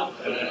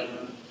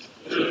mountains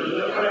to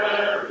the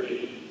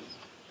prairies,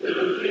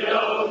 to